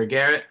an Amir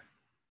Garrett.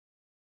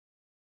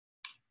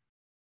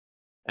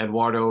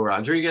 Eduardo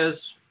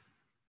Rodriguez.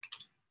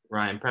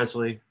 Ryan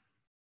Presley.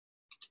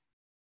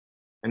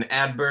 And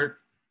Adbert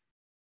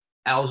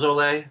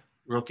Alzolay,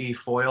 rookie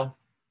foil.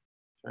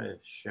 Try to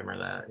shimmer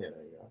that. Yeah,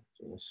 there you go.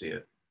 So you can see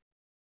it.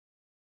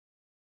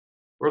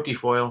 Rookie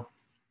foil.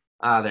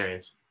 There he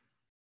is.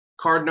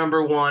 Card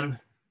number 1,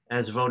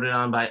 as voted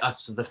on by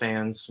us, the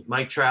fans.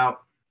 Mike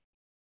Trout.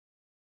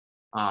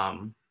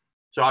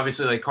 So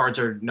obviously, like, cards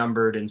are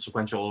numbered in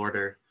sequential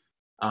order.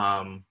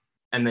 And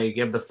they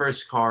give the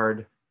first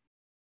card,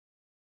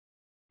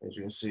 as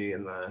you can see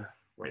in the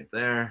right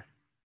there.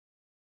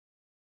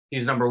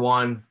 He's number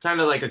 1. Kind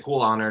of like a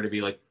cool honor to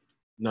be like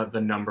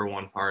the number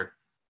 1 card.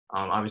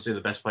 Obviously, the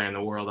best player in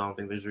the world. I don't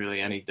think there's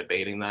really any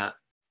debating that.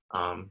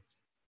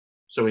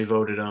 So we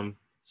voted him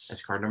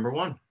as card number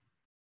 1.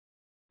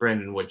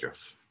 Brandon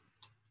Woodruff.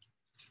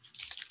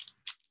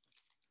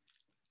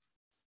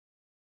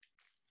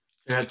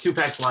 We had 2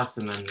 packs left,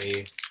 and then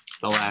the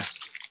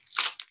last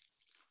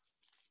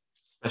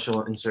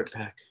special insert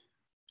pack.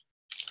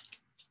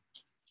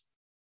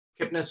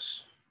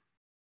 Kipnis.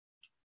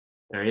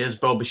 There he is,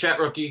 Bo Bichette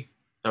rookie.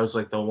 That was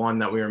like the one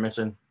that we were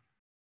missing.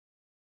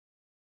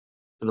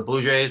 For the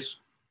Blue Jays,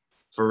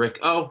 for Rick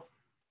O.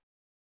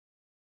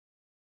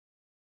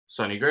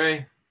 Sonny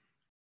Gray.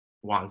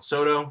 Juan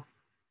Soto.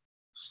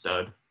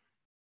 Stud.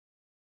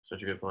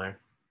 Such a good player.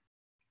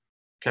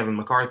 Kevin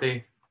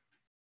McCarthy.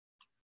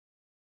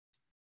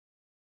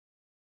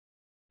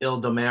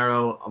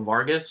 Ildemaro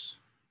Vargas.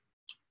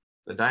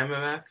 The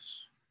Diamondbacks.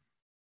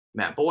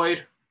 Matt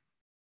Boyd.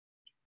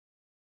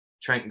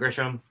 Trent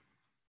Grisham.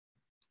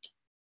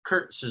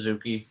 Kurt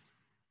Suzuki.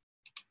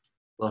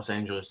 Los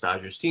Angeles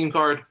Dodgers team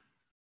card.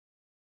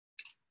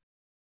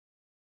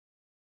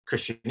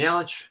 Christian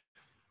Yelich.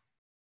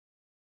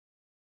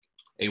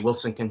 A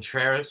Wilson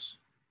Contreras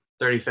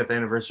 35th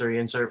anniversary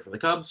insert for the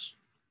Cubs.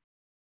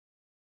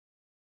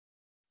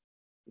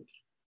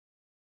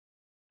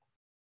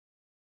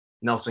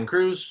 Nelson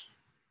Cruz.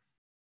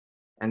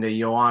 And a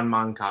Yoan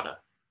Moncada.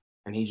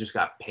 And he just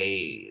got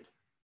paid.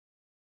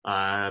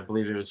 I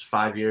believe it was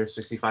 5 years,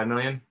 $65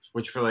 million,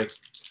 which for like,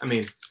 I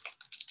mean,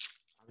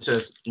 it's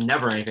just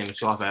never anything to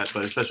scoff at,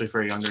 but especially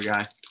for a younger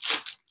guy,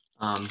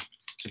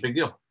 it's a big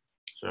deal.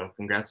 So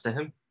congrats to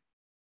him.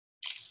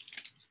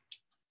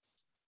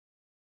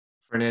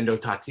 Fernando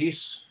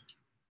Tatis,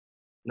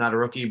 not a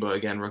rookie, but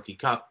again, rookie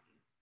cup.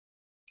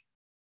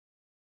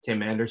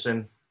 Tim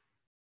Anderson,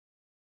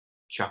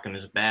 chucking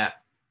his bat.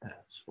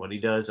 That's what he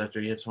does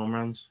after he hits home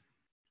runs.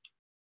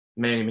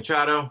 Manny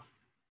Machado.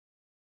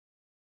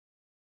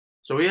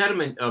 So we had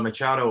a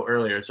Machado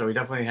earlier, so we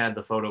definitely had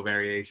the photo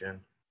variation,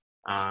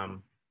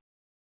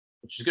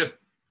 which is good.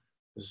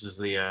 This is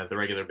the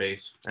regular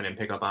base. I didn't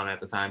pick up on it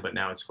at the time, but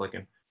now it's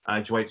clicking.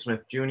 Dwight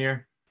Smith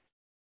Jr.,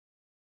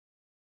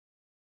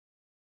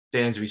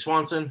 Dansby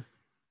Swanson,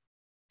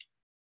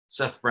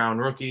 Seth Brown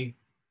rookie,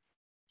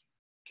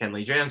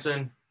 Kenley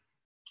Jansen.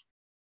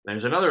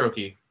 There's another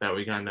rookie that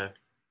we kind of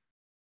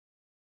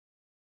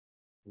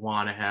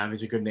want to have.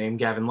 He's a good name,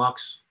 Gavin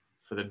Lux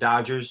for the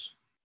Dodgers.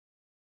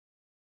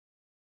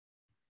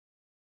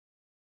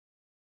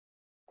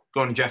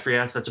 Going to Jeffrey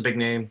S. That's a big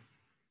name.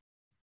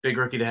 Big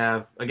rookie to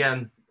have.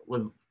 Again,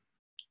 with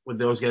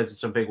those guys,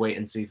 it's a big wait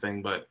and see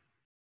thing, but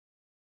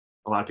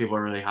a lot of people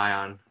are really high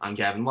on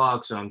Gavin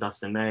Lux and on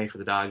Dustin May for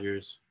the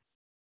Dodgers.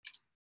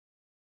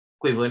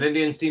 Cleveland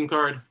Indians team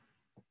card.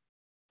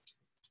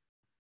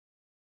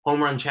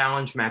 Home Run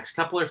Challenge, Max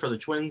Kepler for the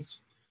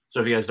Twins. So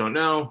if you guys don't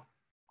know,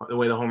 the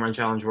way the Home Run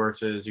Challenge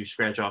works is you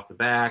scratch off the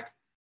back,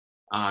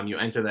 you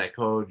enter that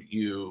code,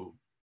 you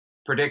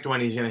predict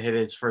when he's going to hit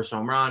his first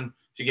home run.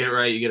 If you get it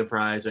right, you get a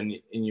prize, and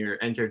you're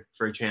entered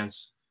for a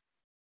chance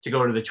to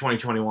go to the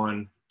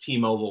 2021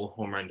 T-Mobile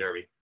Home Run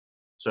Derby.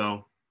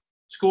 So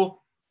it's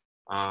cool.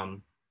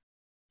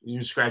 You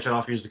can scratch it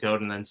off, use the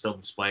code, and then still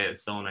display it.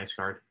 It's still a nice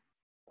card.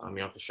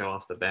 You have to show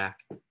off the back.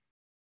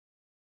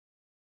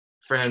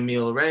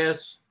 Franmil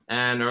Reyes.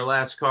 And our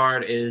last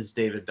card is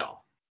David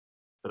Dahl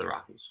for the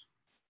Rockies.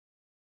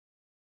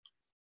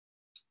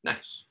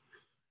 Nice.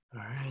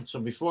 All right. So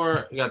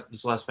before we got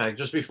this last pack,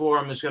 just before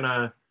I'm just going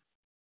to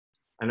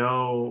I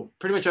know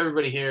pretty much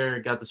everybody here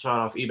got the spot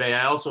off eBay.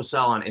 I also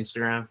sell on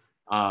Instagram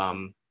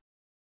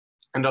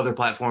and other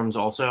platforms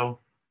also.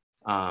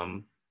 But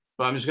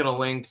I'm just going to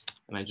link,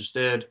 and I just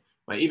did,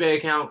 my eBay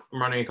account. I'm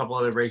running a couple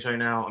other breaks right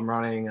now. I'm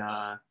running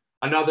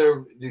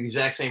the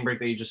exact same break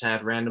that you just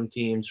had, random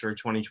teams for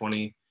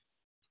 2020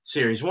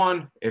 Series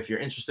 1, if you're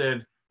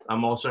interested.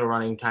 I'm also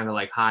running kind of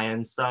like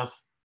high-end stuff,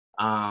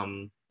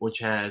 which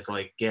has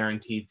like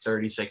guaranteed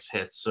 36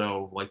 hits.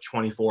 So like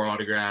 24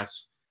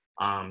 autographs,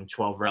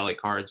 12 relic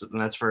cards,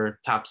 and that's for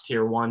Topps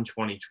Tier 1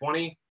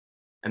 2020.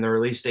 And the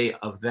release date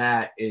of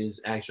that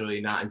is actually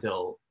not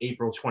until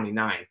April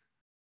 29th.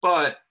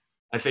 But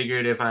I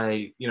figured if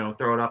I,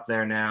 throw it up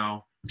there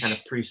now, kind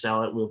of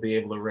pre-sell it, we'll be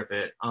able to rip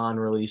it on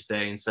release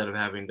day instead of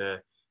having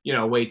to,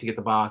 wait to get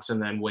the box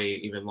and then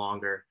wait even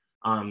longer.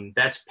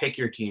 That's pick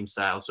your team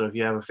style. So if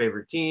you have a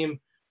favorite team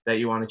that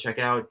you want to check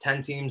out,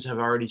 10 teams have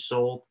already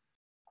sold,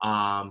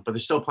 but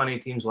there's still plenty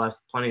of teams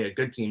left, plenty of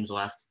good teams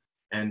left.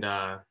 And,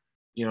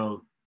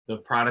 the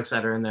products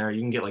that are in there,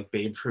 you can get like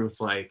Babe Ruth,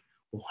 like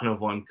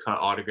 1-of-1 cut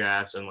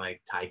autographs and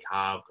like Ty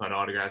Cobb cut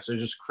autographs. There's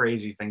just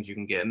crazy things you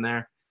can get in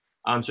there.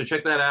 So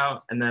check that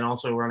out. And then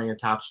also running a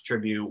Topps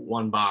Tribute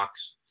 1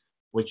 box,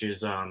 which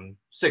is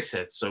 6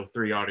 hits. So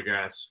 3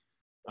 autographs,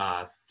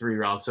 3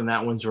 relics, and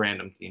that one's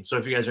random team. So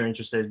if you guys are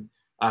interested,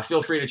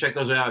 feel free to check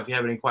those out. If you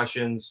have any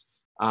questions,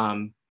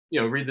 read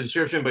the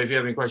description. But if you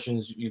have any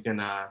questions, you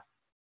can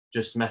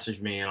just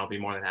message me and I'll be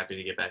more than happy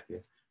to get back to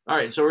you. All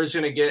right, so we're just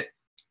going to get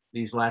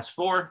these last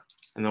 4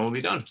 and then we'll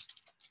be done.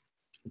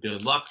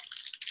 Good luck.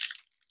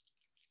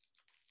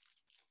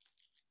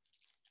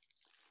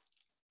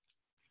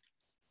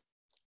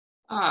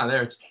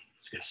 There it's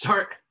a good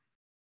start.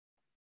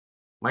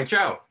 Mike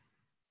Trout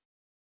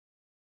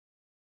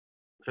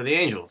for the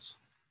Angels.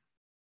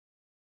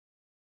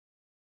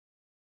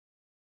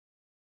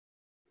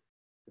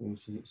 You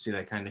can see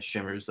that kind of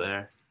shimmers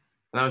there.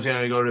 And I was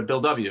going to go to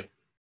Bill W.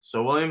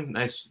 So William,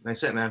 nice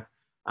hit, man.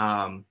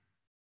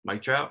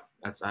 Mike Trout,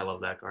 I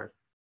love that card.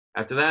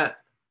 After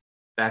that,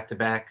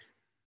 back-to-back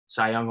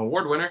Cy Young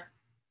Award winner,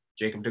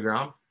 Jacob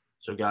deGrom.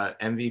 So got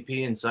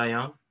MVP and Cy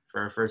Young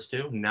for our first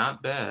 2.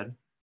 Not bad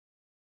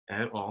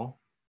at all.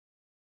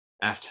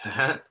 After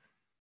that,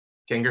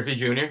 Ken Griffey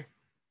Jr.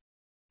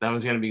 That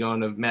one's going to be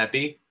going to Matt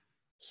B.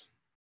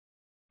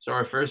 So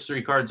our first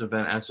 3 cards have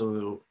been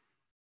absolute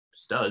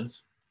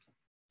studs.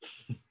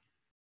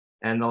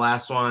 And the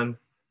last one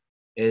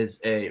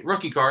is a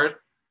rookie card,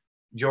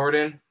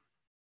 Jordan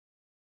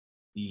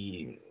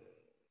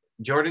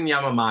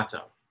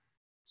Yamamoto.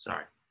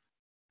 Sorry.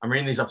 I'm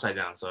reading these upside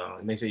down, so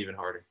it makes it even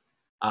harder.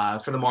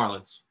 For the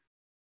Marlins.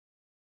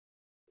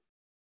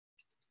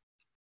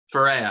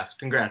 For AF,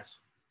 congrats.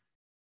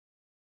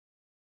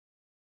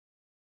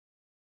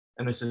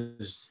 And this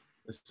is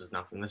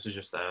nothing. This is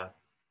just a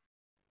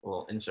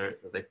little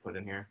insert that they put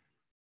in here.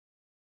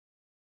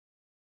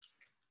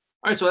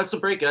 All right, so that's the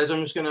break, guys.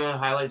 I'm just gonna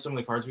highlight some of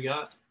the cards we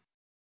got.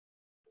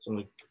 Some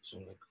of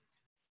the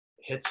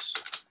hits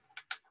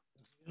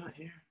we got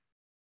here.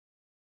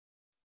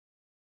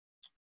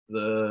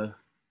 The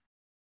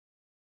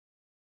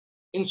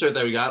insert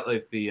that we got,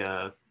 like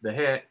the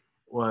hit,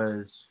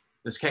 was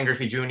this Ken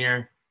Griffey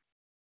Jr.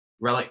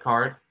 relic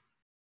card,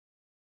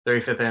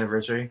 35th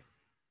anniversary.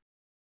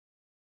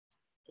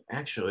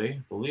 Actually,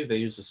 I believe they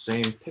used the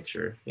same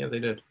picture. Yeah, they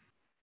did.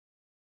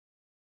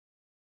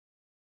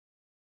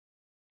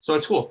 So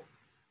it's cool.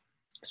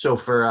 So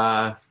for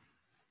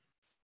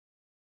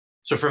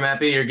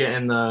Mappy, you're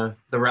getting the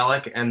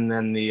relic and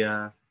then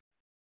the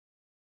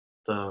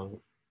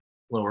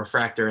little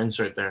refractor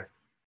insert there.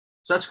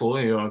 So that's cool.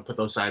 You want to put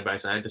those side by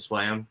side,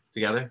 display them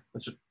together.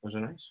 Those are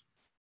nice.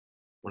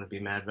 Wouldn't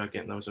be mad about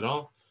getting those at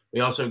all.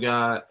 We also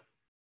got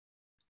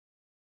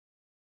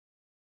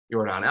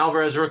Yordan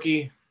Alvarez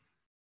rookie.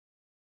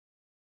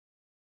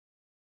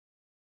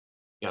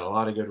 Got a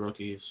lot of good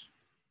rookies.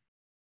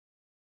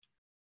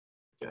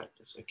 Got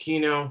this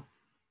Aquino.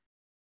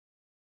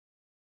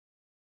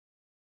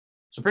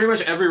 So pretty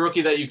much every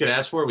rookie that you could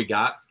ask for, we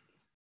got,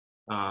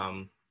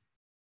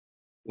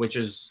 which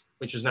is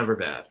never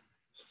bad,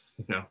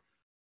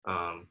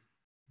 I'm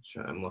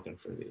looking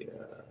for the.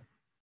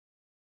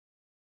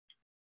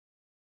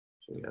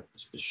 So we got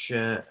this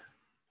Bichette.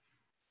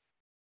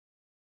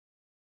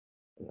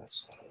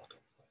 That's what I'm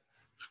looking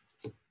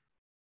for.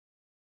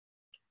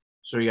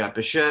 So we got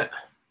Bichette,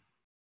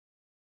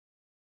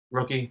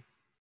 rookie.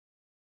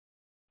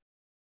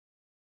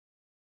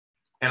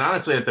 And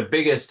honestly, the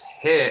biggest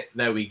hit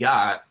that we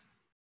got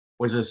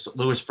was this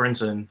Lewis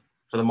Brinson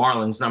for the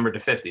Marlins, numbered to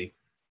 50.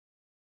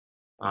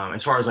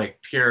 As far as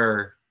like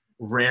pure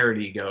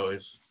rarity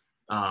goes,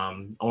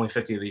 only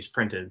 50 of these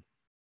printed.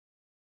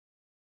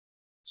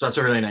 So that's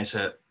a really nice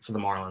hit for the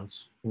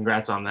Marlins.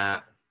 Congrats on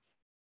that.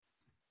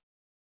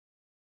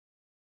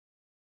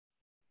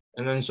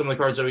 And then some of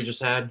the cards that we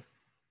just had.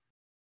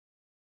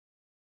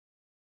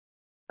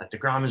 That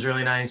deGrom is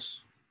really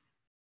nice.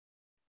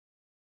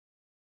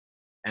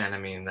 And I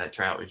mean, that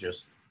Trout was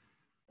just,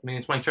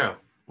 it's Mike Trout.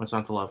 What's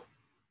not to love?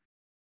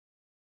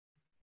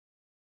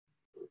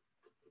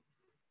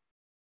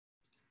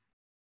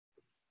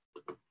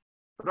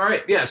 All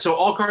right, yeah. So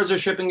all cards are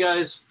shipping,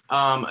 guys.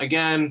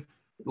 Again,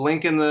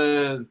 link in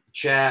the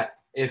chat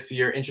if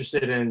you're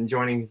interested in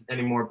joining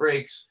any more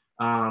breaks.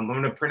 I'm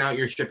going to print out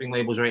your shipping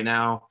labels right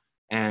now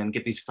and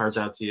get these cards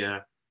out to you.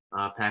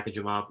 Package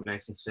them up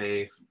nice and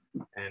safe,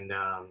 and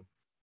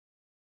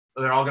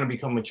they're all going to be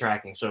coming with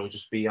tracking. So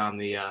just be on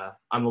the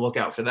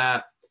lookout for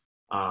that.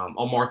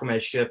 I'll mark them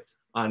as shipped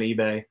on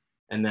eBay,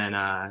 and then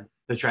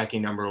the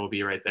tracking number will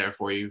be right there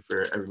for you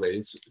for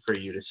everybody for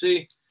you to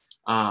see.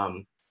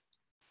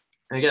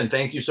 And again,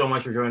 thank you so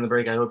much for joining the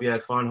break. I hope you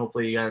had fun.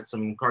 Hopefully you got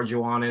some cards you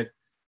wanted,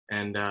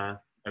 and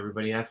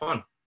everybody had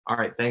fun. All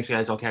right, thanks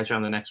guys. I'll catch you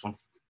on the next one.